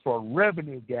potential for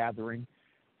revenue gathering,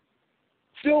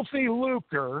 filthy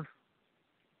lucre,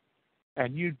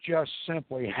 and you just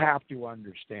simply have to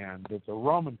understand that the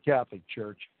Roman Catholic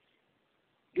Church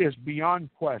is beyond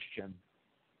question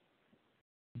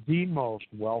the most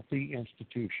wealthy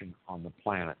institution on the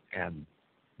planet. And,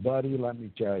 buddy, let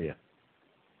me tell you,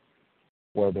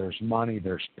 where there's money,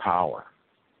 there's power.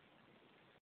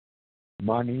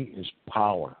 Money is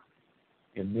power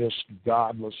in this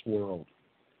godless world.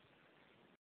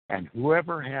 And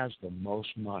whoever has the most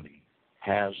money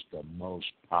has the most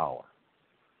power.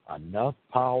 Enough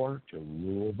power to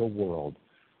rule the world.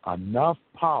 Enough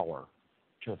power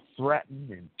to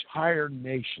threaten entire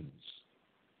nations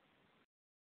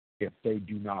if they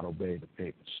do not obey the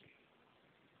papacy.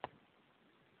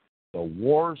 The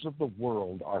wars of the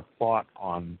world are fought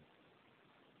on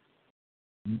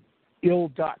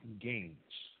ill-gotten gains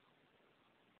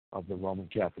of the Roman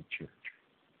Catholic Church.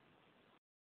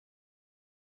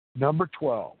 Number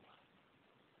 12,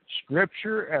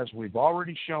 Scripture, as we've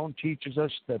already shown, teaches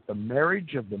us that the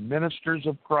marriage of the ministers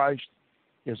of Christ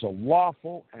is a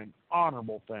lawful and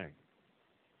honorable thing.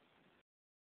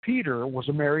 Peter was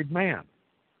a married man.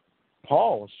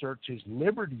 Paul asserts his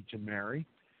liberty to marry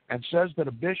and says that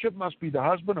a bishop must be the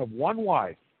husband of one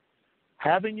wife,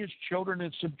 having his children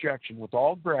in subjection with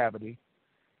all gravity,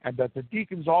 and that the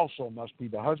deacons also must be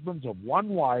the husbands of one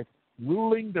wife,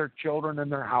 ruling their children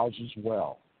and their houses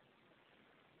well.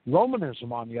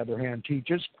 Romanism, on the other hand,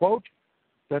 teaches, quote,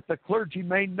 that the clergy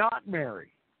may not marry,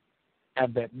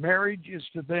 and that marriage is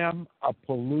to them a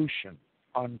pollution,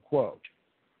 unquote.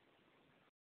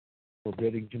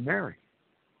 Forbidding to marry.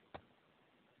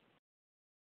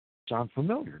 Sound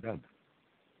familiar, doesn't it?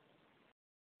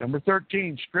 Number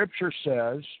 13, Scripture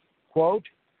says, quote,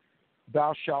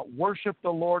 thou shalt worship the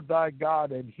Lord thy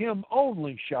God, and him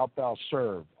only shalt thou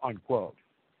serve, unquote.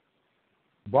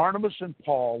 Barnabas and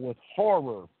Paul, with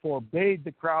horror, forbade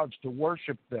the crowds to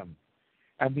worship them,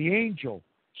 and the angel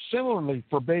similarly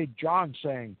forbade John,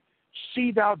 saying,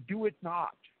 see thou do it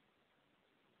not.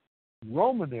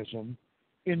 Romanism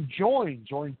enjoins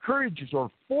or encourages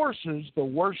or forces the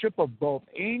worship of both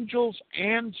angels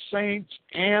and saints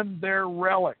and their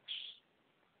relics.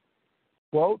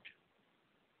 Quote,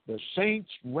 the saints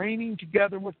reigning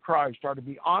together with Christ are to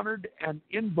be honored and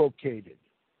invocated.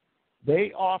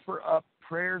 They offer up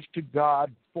prayers to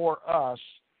God for us,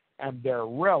 and their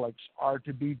relics are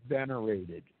to be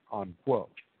venerated, unquote.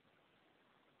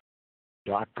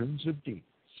 Doctrines of demons.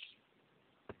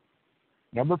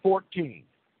 Number 14.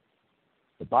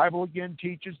 The Bible again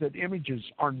teaches that images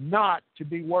are not to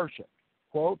be worshipped.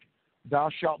 Quote, thou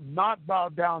shalt not bow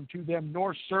down to them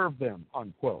nor serve them,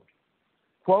 unquote.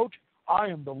 Quote, I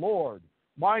am the Lord.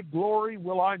 My glory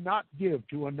will I not give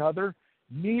to another,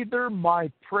 neither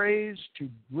my praise to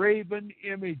graven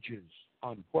images,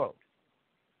 unquote.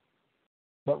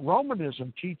 But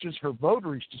Romanism teaches her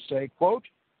votaries to say, quote,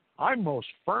 I most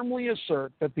firmly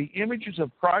assert that the images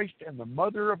of Christ and the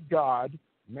Mother of God,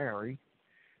 Mary,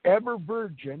 ever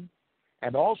virgin,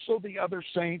 and also the other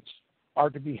saints are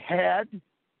to be had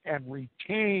and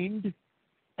retained,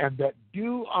 and that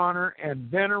due honor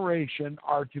and veneration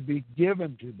are to be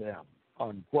given to them,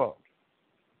 unquote.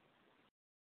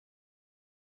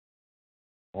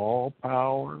 All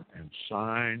power and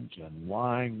signs and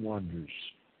lying wonders,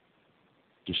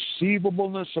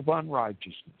 deceivableness of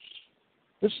unrighteousness.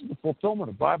 This is the fulfillment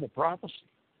of Bible prophecy.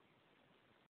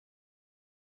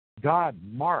 God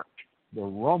marked the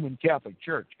Roman Catholic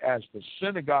Church as the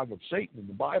synagogue of Satan in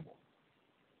the Bible.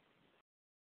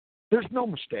 There's no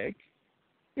mistake.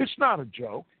 It's not a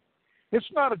joke.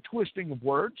 It's not a twisting of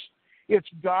words. It's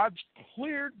God's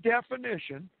clear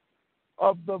definition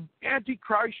of the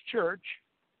Antichrist Church,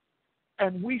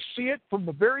 and we see it from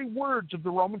the very words of the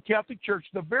Roman Catholic Church,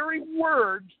 the very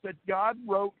words that God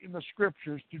wrote in the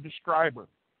Scriptures to describe her.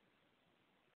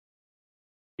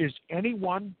 Is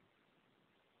anyone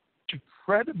to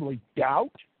credibly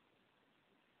doubt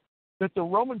that the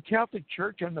Roman Catholic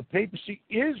Church and the papacy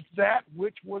is that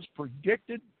which was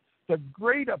predicted, the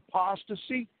great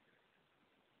apostasy,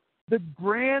 the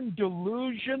grand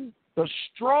delusion the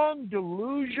strong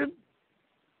delusion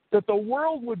that the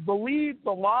world would believe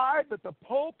the lie that the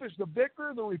Pope is the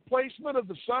vicar, the replacement of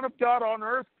the Son of God on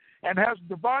earth, and has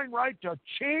divine right to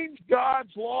change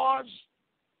God's laws.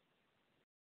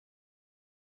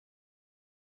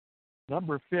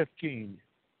 Number 15,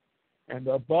 and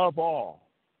above all,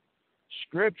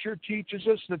 Scripture teaches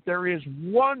us that there is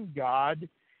one God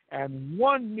and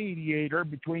one mediator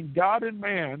between God and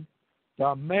man,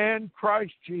 the man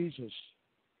Christ Jesus.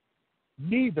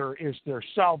 Neither is there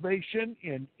salvation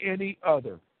in any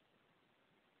other.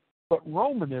 But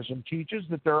Romanism teaches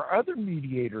that there are other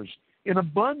mediators in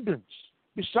abundance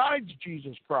besides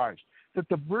Jesus Christ, that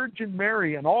the Virgin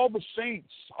Mary and all the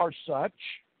saints are such,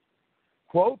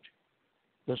 quote,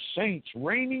 the saints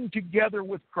reigning together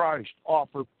with Christ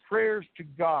offer prayers to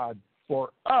God for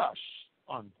us,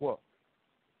 unquote.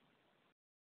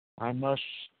 I must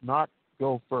not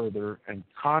go further and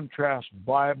contrast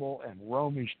Bible and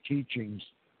Romish teachings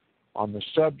on the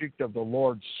subject of the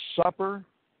Lord's Supper,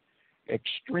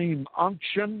 extreme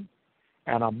unction,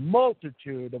 and a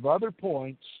multitude of other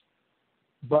points,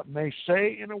 but may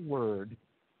say in a word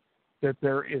that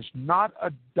there is not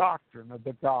a doctrine of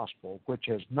the gospel which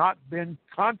has not been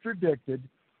contradicted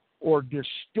or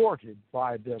distorted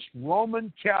by this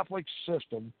Roman Catholic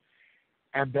system,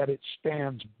 and that it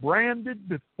stands branded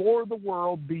before the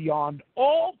world beyond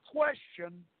all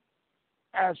question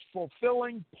as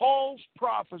fulfilling Paul's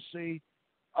prophecy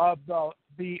of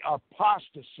the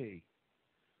apostasy.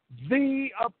 The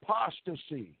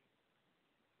apostasy,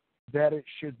 that it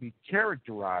should be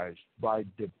characterized by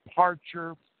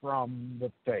departure from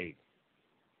the faith.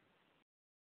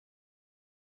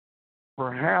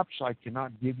 Perhaps I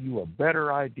cannot give you a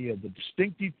better idea of the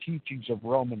distinctive teachings of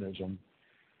Romanism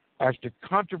as to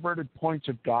controverted points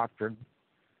of doctrine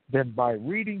than by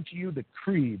reading to you the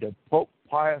creed of Pope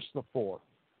Pius IV.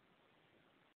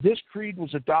 This creed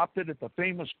was adopted at the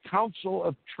famous Council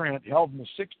of Trent held in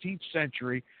the 16th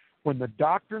century, when the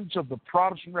doctrines of the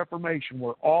Protestant Reformation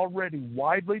were already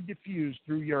widely diffused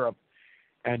through Europe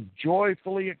and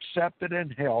joyfully accepted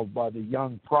and held by the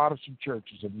young Protestant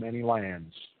churches of many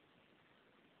lands.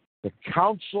 The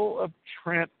Council of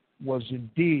Trent was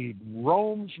indeed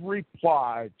Rome's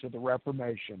reply to the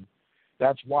Reformation.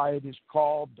 That's why it is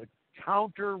called the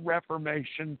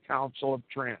Counter-Reformation Council of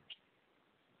Trent.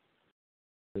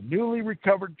 The newly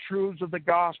recovered truths of the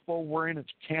gospel were in its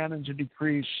canons and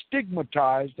decrees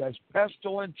stigmatized as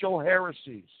pestilential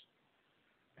heresies,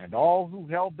 and all who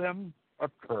held them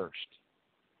accursed.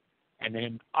 And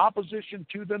in opposition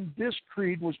to them, this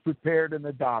creed was prepared and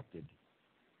adopted.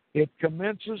 It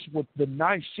commences with the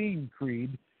Nicene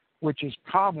Creed, which is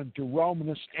common to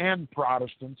Romanists and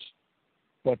Protestants,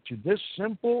 but to this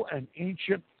simple and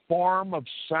ancient form of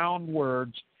sound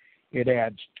words, it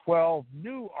adds 12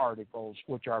 new articles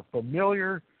which are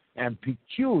familiar and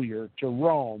peculiar to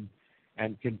Rome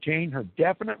and contain her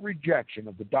definite rejection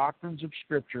of the doctrines of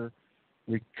Scripture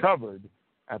recovered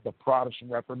at the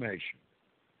Protestant Reformation.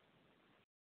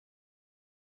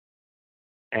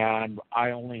 And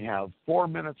I only have 4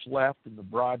 minutes left in the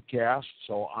broadcast,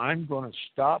 so I'm going to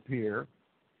stop here,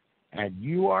 and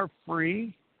you are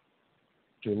free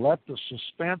to let the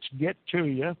suspense get to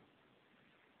you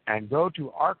and go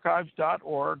to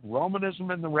archives.org,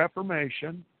 Romanism and the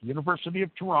Reformation, University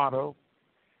of Toronto,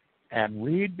 and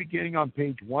read, beginning on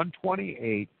page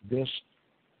 128, this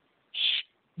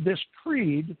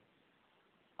creed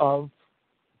of,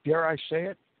 dare I say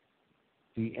it,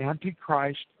 the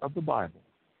Antichrist of the Bible.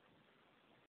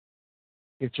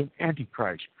 It's an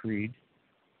Antichrist creed,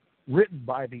 written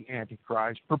by the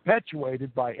Antichrist,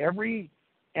 perpetuated by every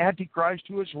Antichrist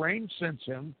who has reigned since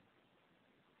him,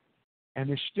 and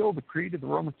is still the creed of the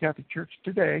Roman Catholic Church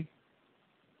today.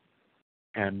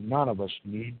 And none of us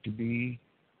need to be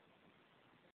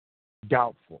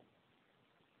doubtful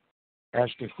as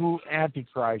to who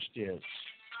Antichrist is.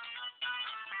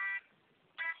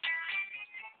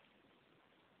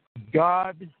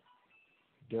 God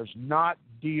does not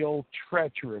deal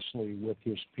treacherously with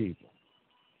his people.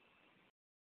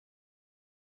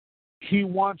 He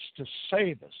wants to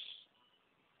save us.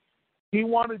 He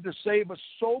wanted to save us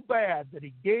so bad that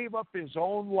he gave up his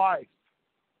own life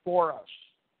for us,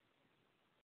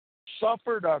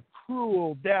 suffered a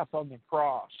cruel death on the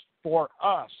cross for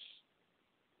us.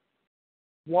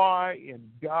 Why, in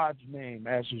God's name,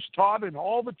 as is taught in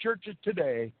all the churches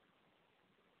today,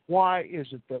 why is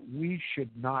it that we should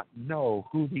not know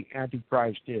who the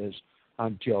Antichrist is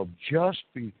until just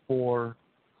before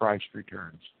Christ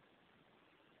returns?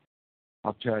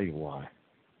 I'll tell you why.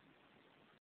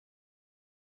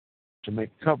 To make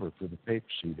cover for the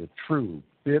papacy, the true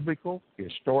biblical,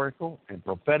 historical, and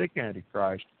prophetic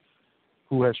Antichrist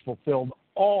who has fulfilled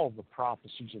all the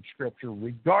prophecies of Scripture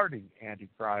regarding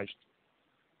Antichrist.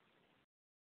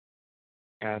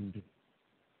 And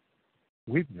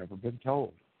we've never been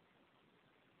told.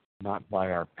 Not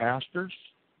by our pastors,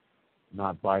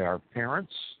 not by our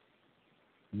parents,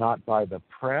 not by the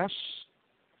press,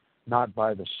 not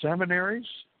by the seminaries,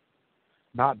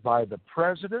 not by the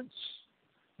presidents,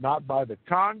 not by the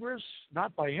Congress,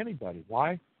 not by anybody.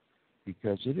 Why?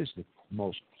 Because it is the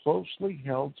most closely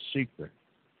held secret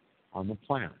on the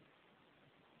planet.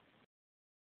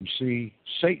 You see,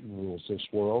 Satan rules this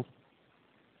world,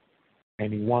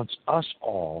 and he wants us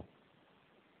all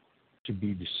to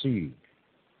be deceived.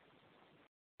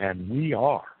 And we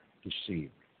are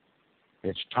deceived.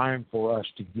 It's time for us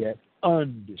to get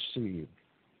undeceived.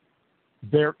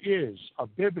 There is a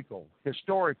biblical,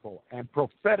 historical, and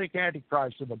prophetic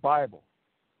Antichrist in the Bible.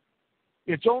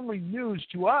 It's only news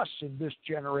to us in this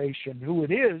generation who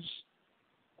it is.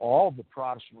 All the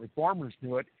Protestant reformers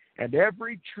knew it, and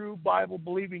every true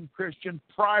Bible-believing Christian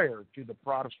prior to the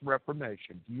Protestant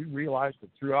Reformation. Do you realize that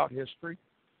throughout history,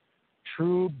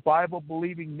 true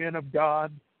Bible-believing men of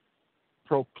God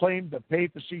proclaimed the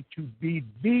papacy to be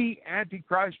the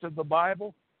Antichrist of the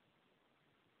Bible?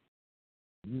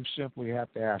 You simply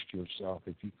have to ask yourself,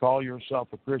 if you call yourself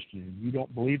a Christian and you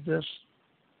don't believe this,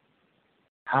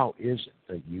 how is it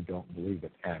that you don't believe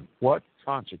it? And what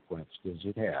consequence does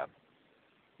it have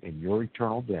in your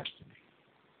eternal destiny?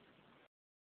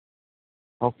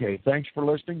 Okay, thanks for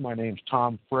listening. My name's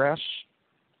Tom Fress.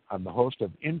 I'm the host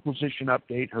of Inquisition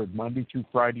Update, heard Monday through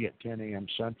Friday at 10 a.m.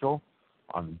 Central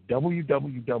on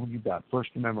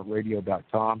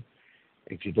www.firstamendmentradio.com.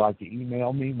 If you'd like to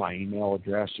email me, my email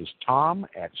address is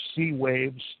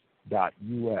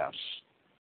tom@cwaves.us.